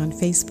find me on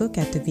Facebook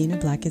at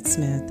Davina Blackett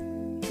Smith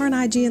or on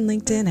IG and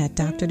LinkedIn at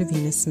Dr.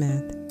 Davina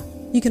Smith.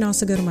 You can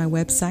also go to my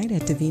website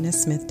at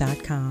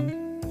davinasmith.com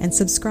and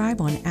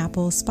subscribe on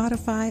Apple,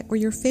 Spotify, or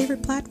your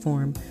favorite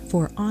platform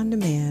for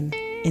on-demand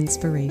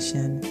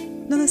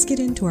inspiration. Now let's get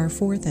into our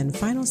fourth and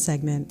final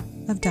segment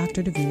of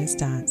Dr. Davina's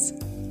Dots.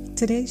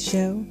 Today's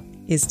show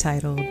is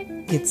titled,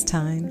 It's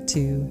Time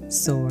to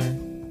Soar.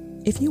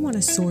 If you want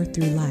to soar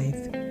through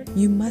life,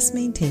 you must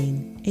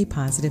maintain a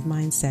positive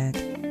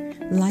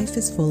mindset. Life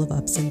is full of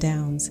ups and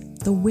downs.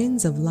 The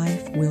winds of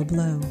life will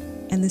blow,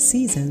 and the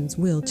seasons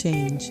will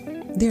change.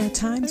 There are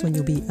times when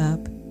you'll be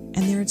up,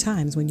 and there are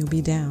times when you'll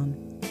be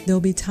down.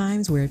 There'll be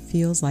times where it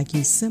feels like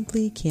you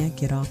simply can't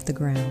get off the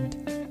ground.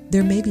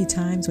 There may be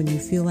times when you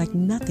feel like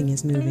nothing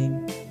is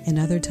moving, and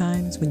other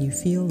times when you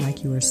feel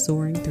like you are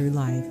soaring through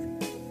life.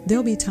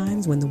 There'll be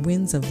times when the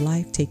winds of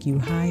life take you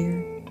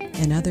higher,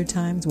 and other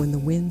times when the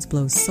winds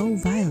blow so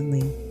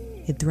violently,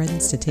 it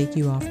threatens to take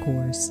you off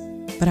course.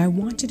 But I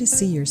want you to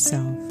see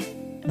yourself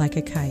like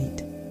a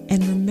kite,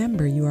 and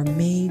remember you are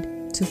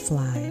made to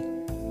fly.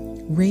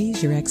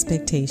 Raise your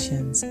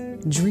expectations,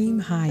 dream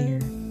higher,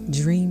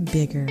 dream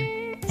bigger,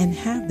 and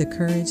have the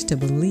courage to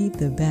believe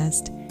the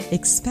best,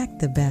 expect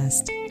the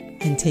best,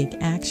 and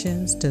take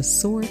actions to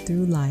soar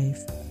through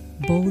life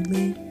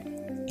boldly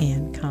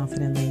and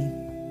confidently.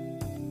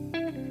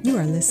 You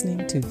are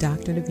listening to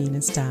Dr.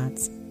 Davina's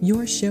Dots,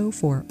 your show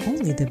for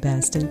only the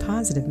best in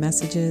positive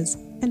messages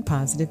and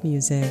positive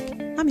music.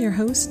 I'm your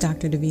host,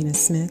 Dr. Davina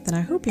Smith, and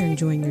I hope you're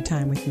enjoying your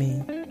time with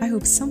me. I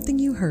hope something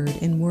you heard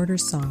in word or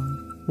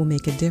song will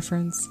make a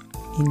difference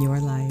in your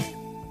life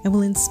and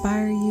will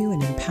inspire you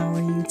and empower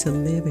you to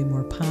live a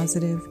more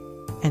positive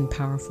and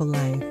powerful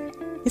life.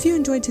 If you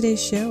enjoyed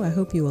today's show, I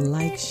hope you will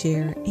like,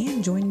 share,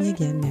 and join me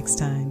again next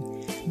time.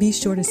 Be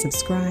sure to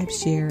subscribe,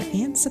 share,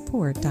 and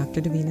support Dr.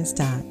 Davina's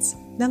Dots.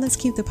 Now let's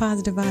keep the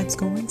positive vibes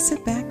going.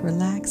 Sit back,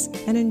 relax,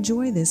 and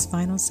enjoy this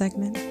final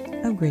segment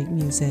of great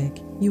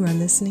music. You are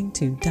listening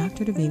to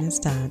Dr. Davina's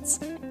Dots.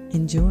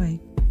 Enjoy.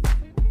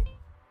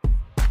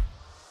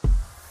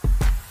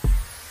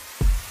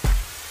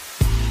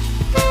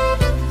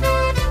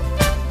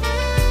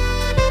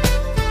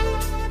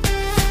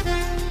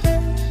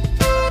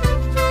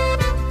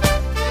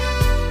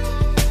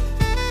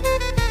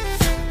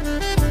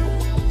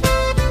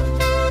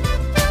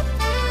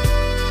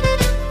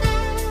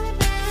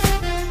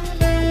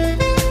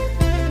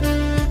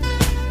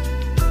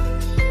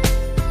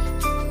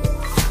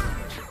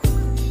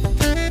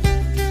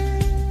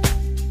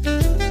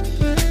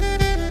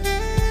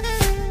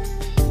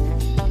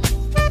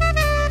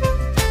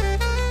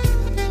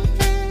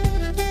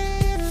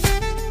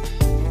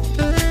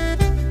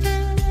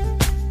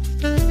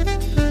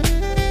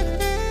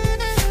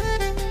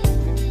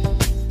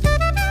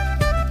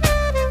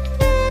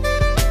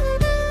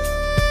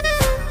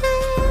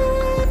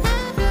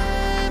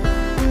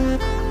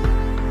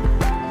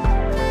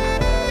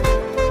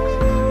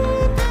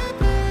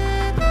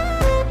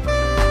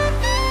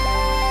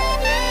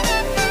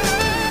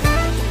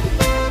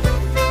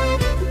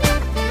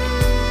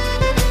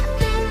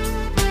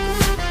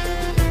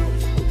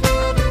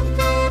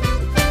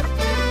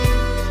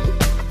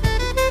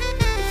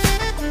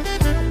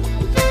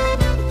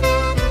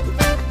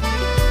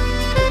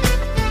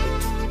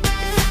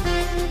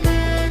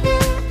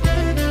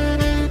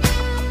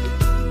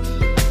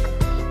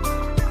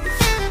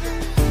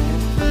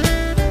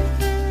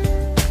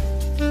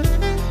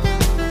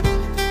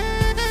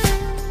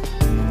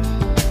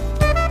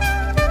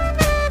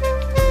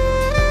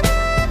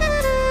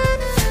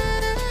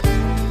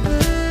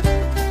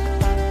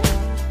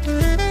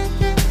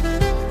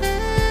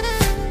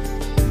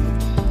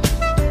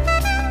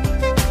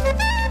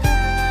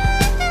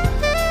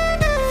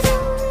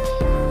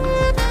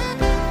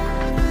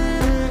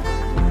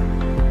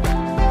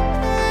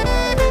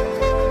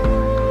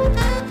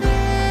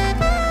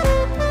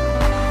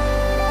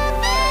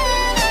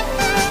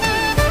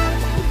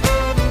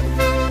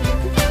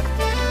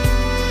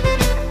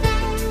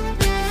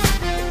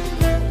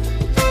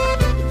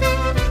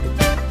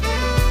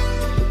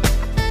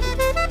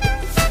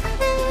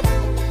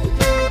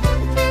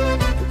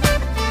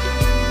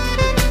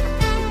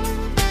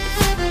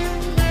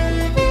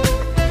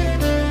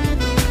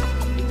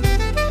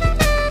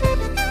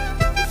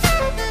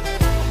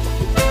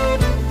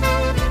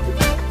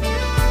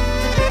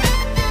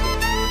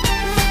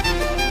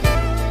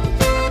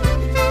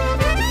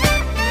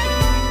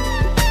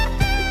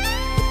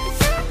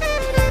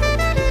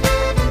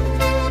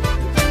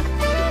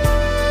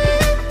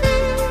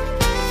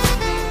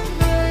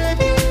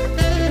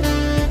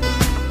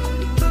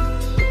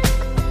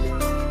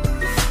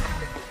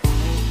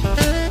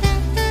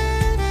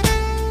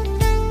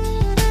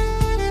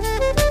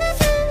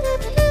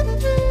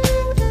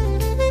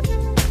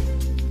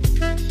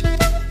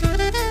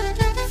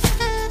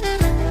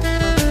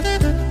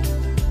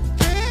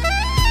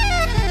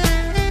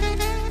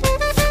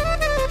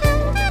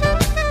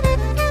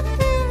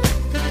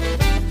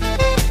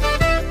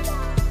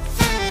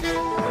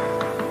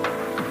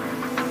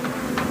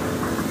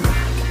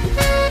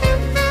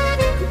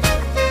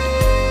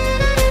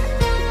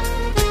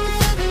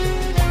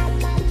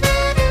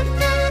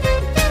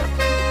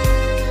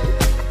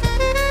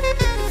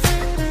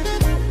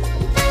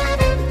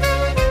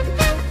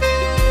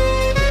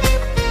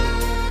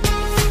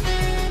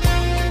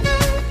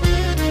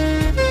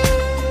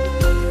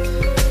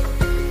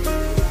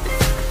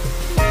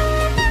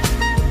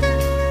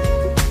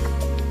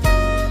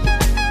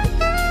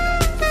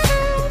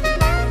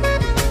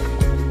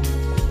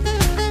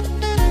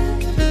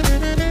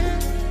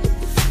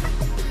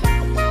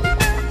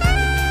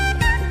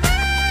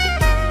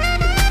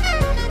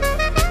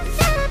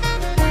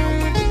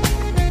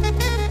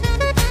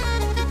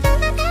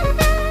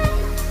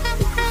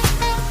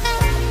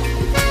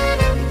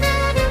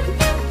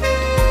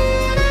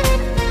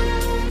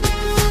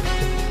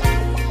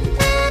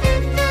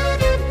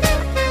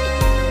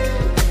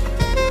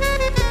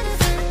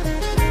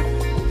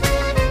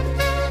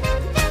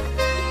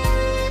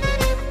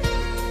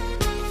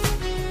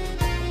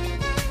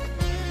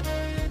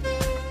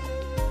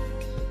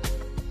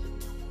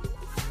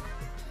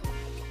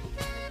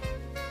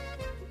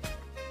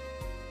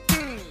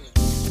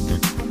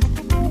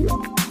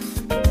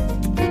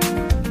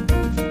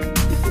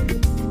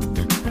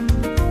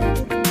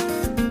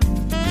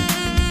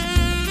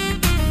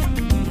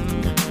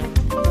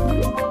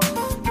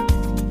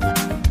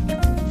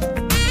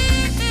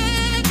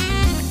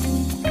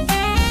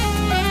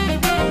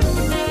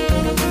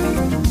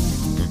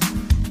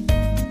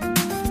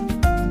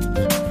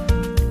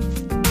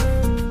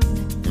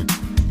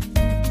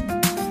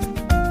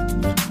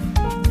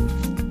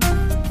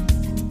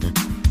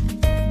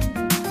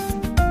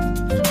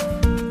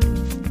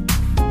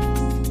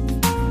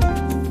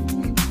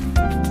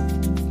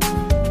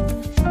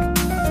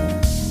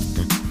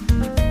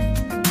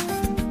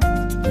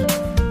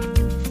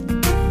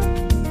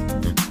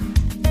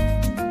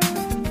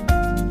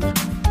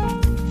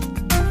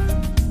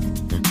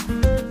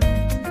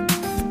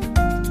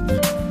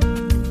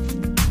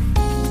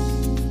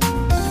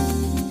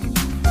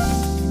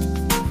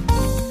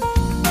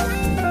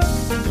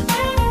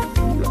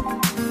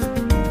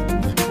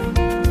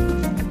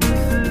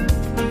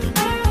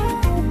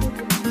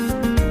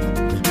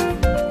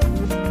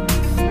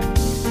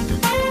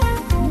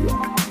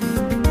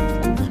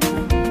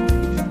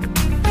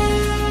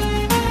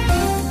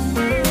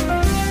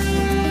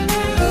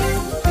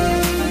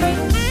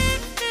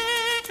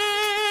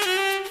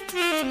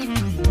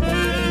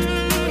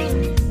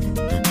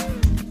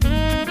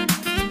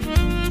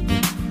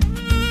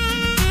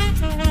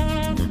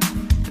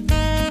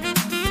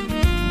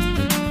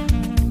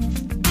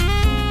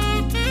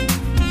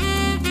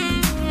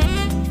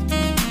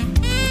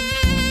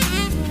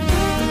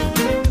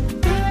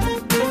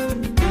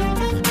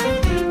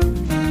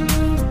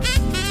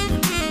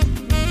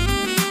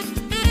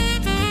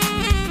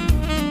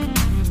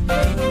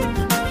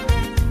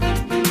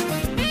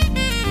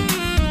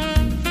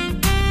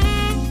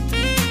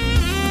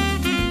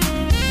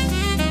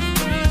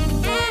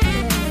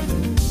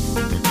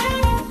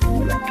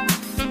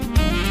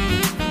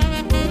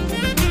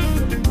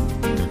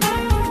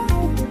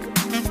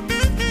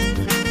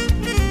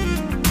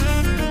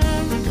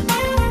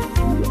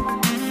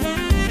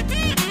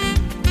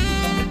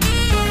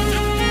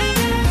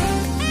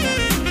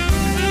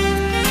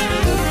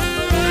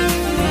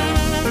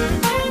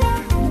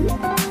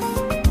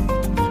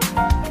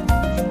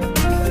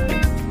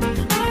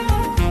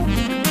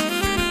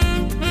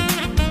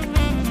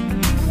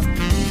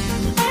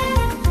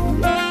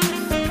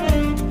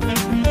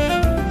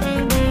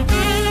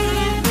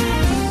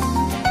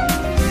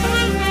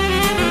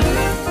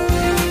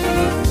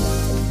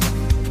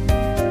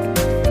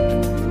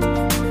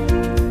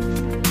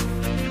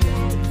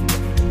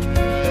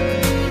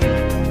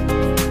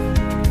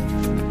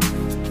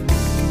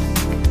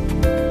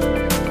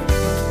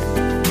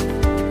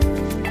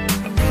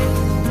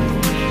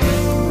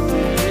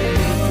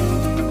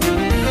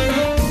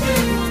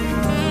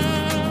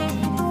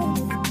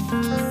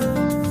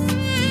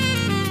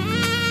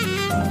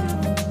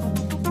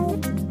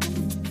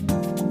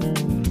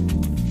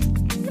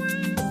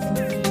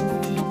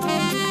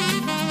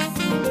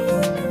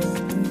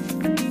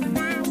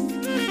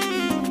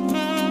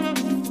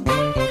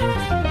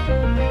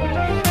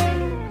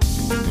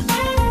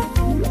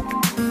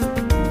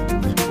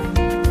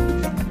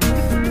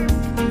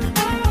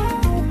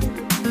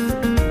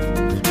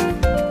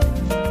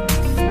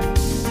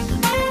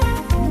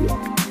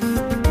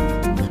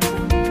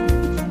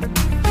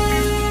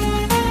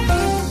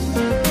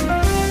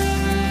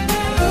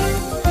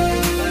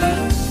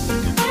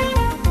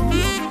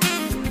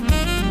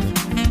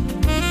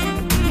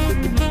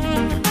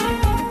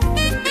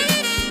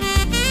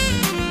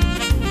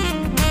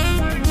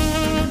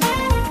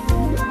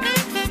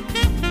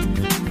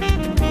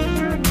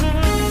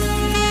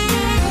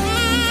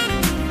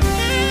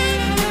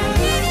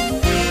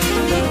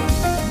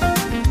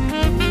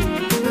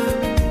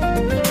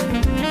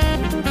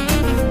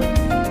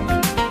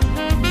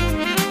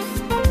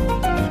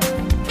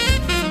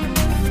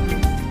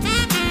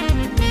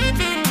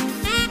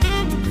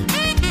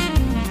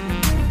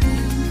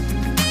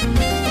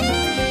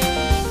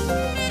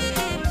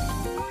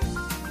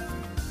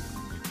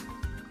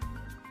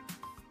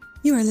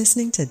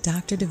 listening to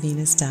Dr.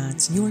 Davina's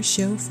Dots, your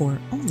show for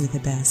only the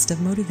best of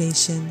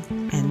motivation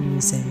and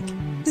music.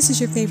 This is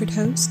your favorite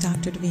host,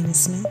 Dr. Davina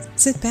Smith.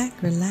 Sit back,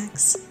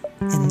 relax,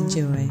 and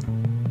enjoy.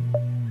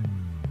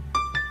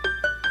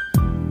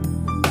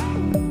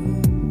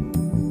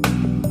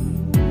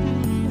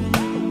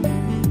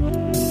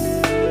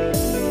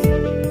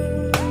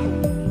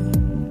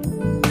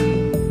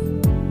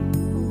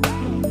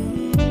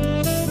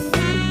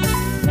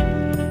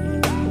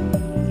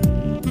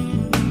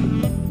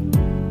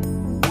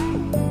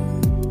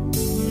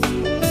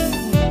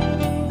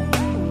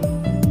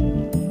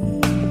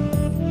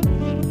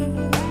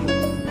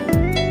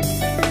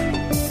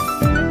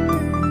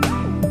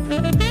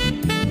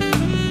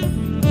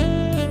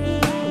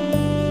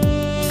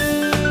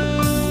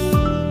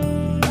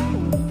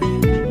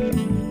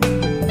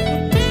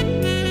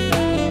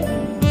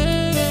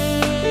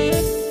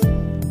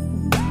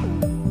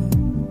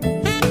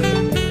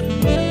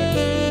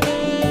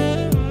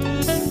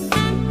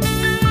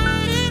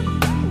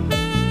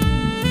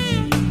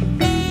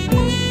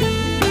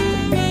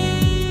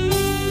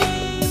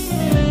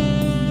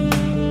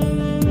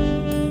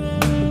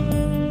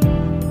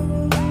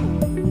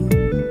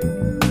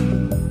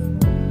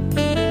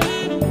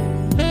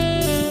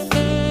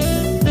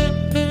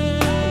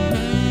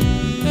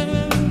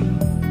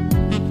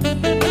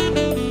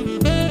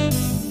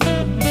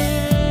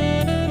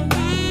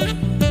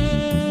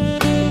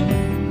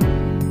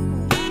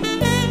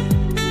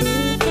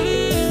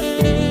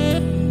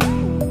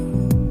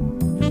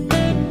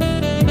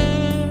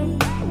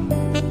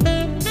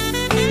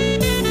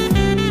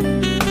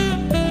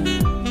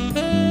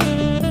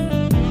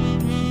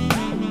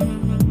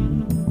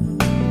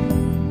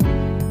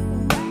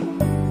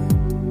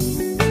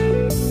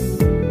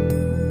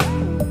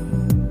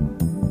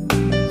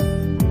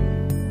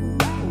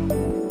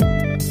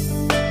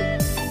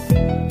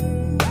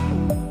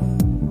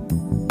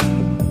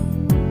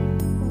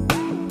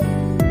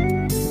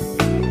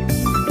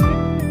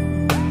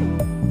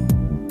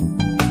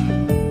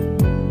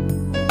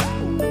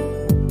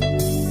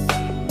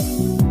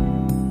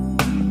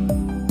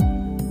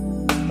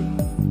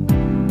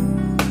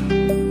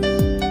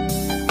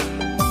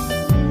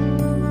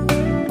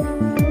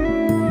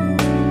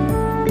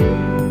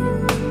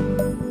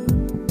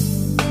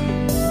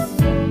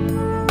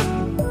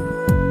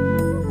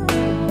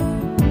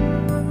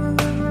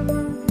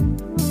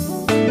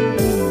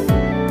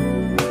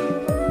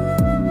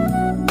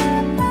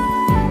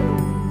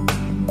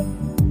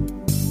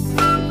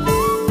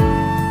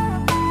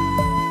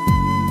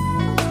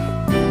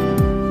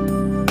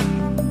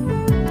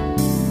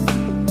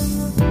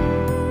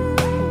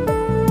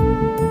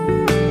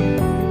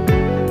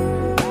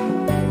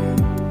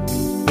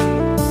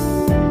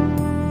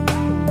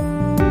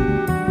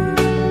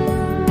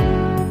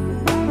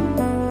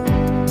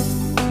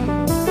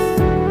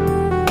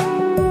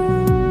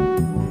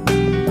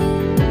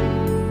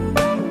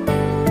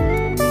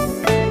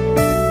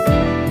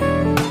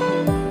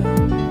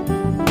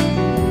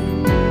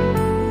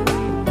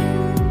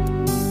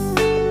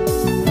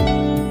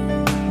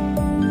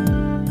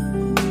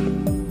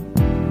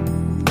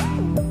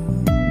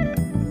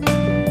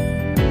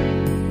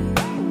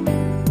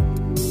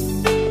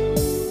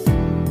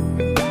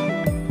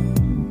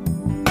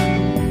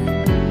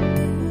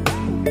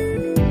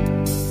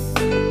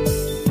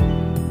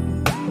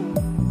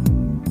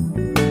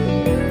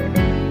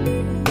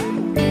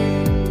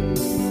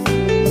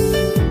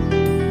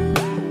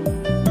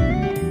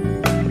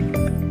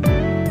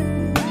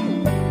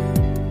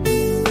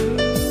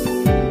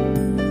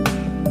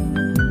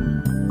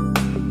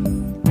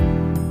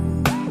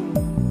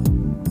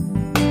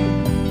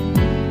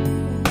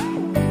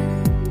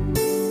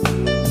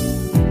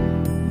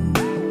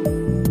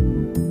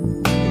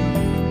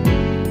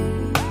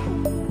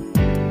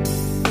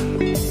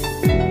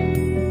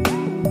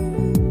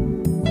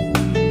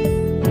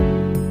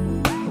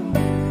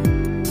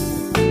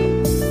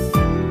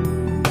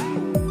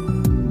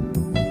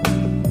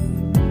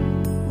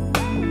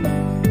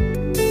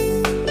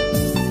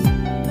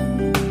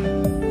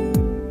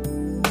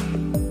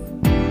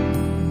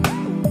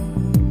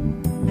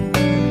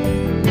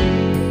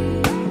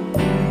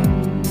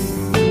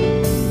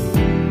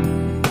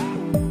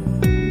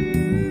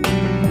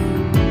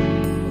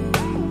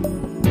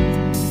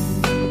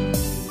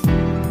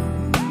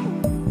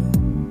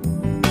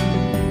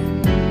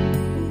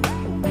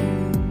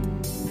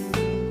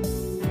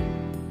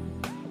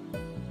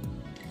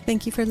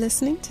 Thank you for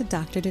listening to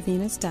Dr.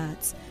 Davina's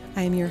Dots.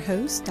 I am your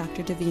host,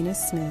 Dr. Davina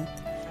Smith.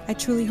 I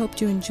truly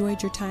hope you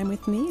enjoyed your time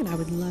with me, and I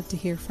would love to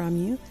hear from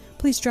you.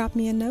 Please drop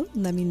me a note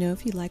and let me know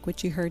if you like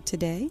what you heard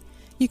today.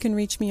 You can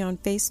reach me on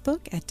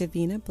Facebook at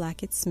Davina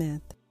Blackett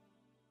Smith.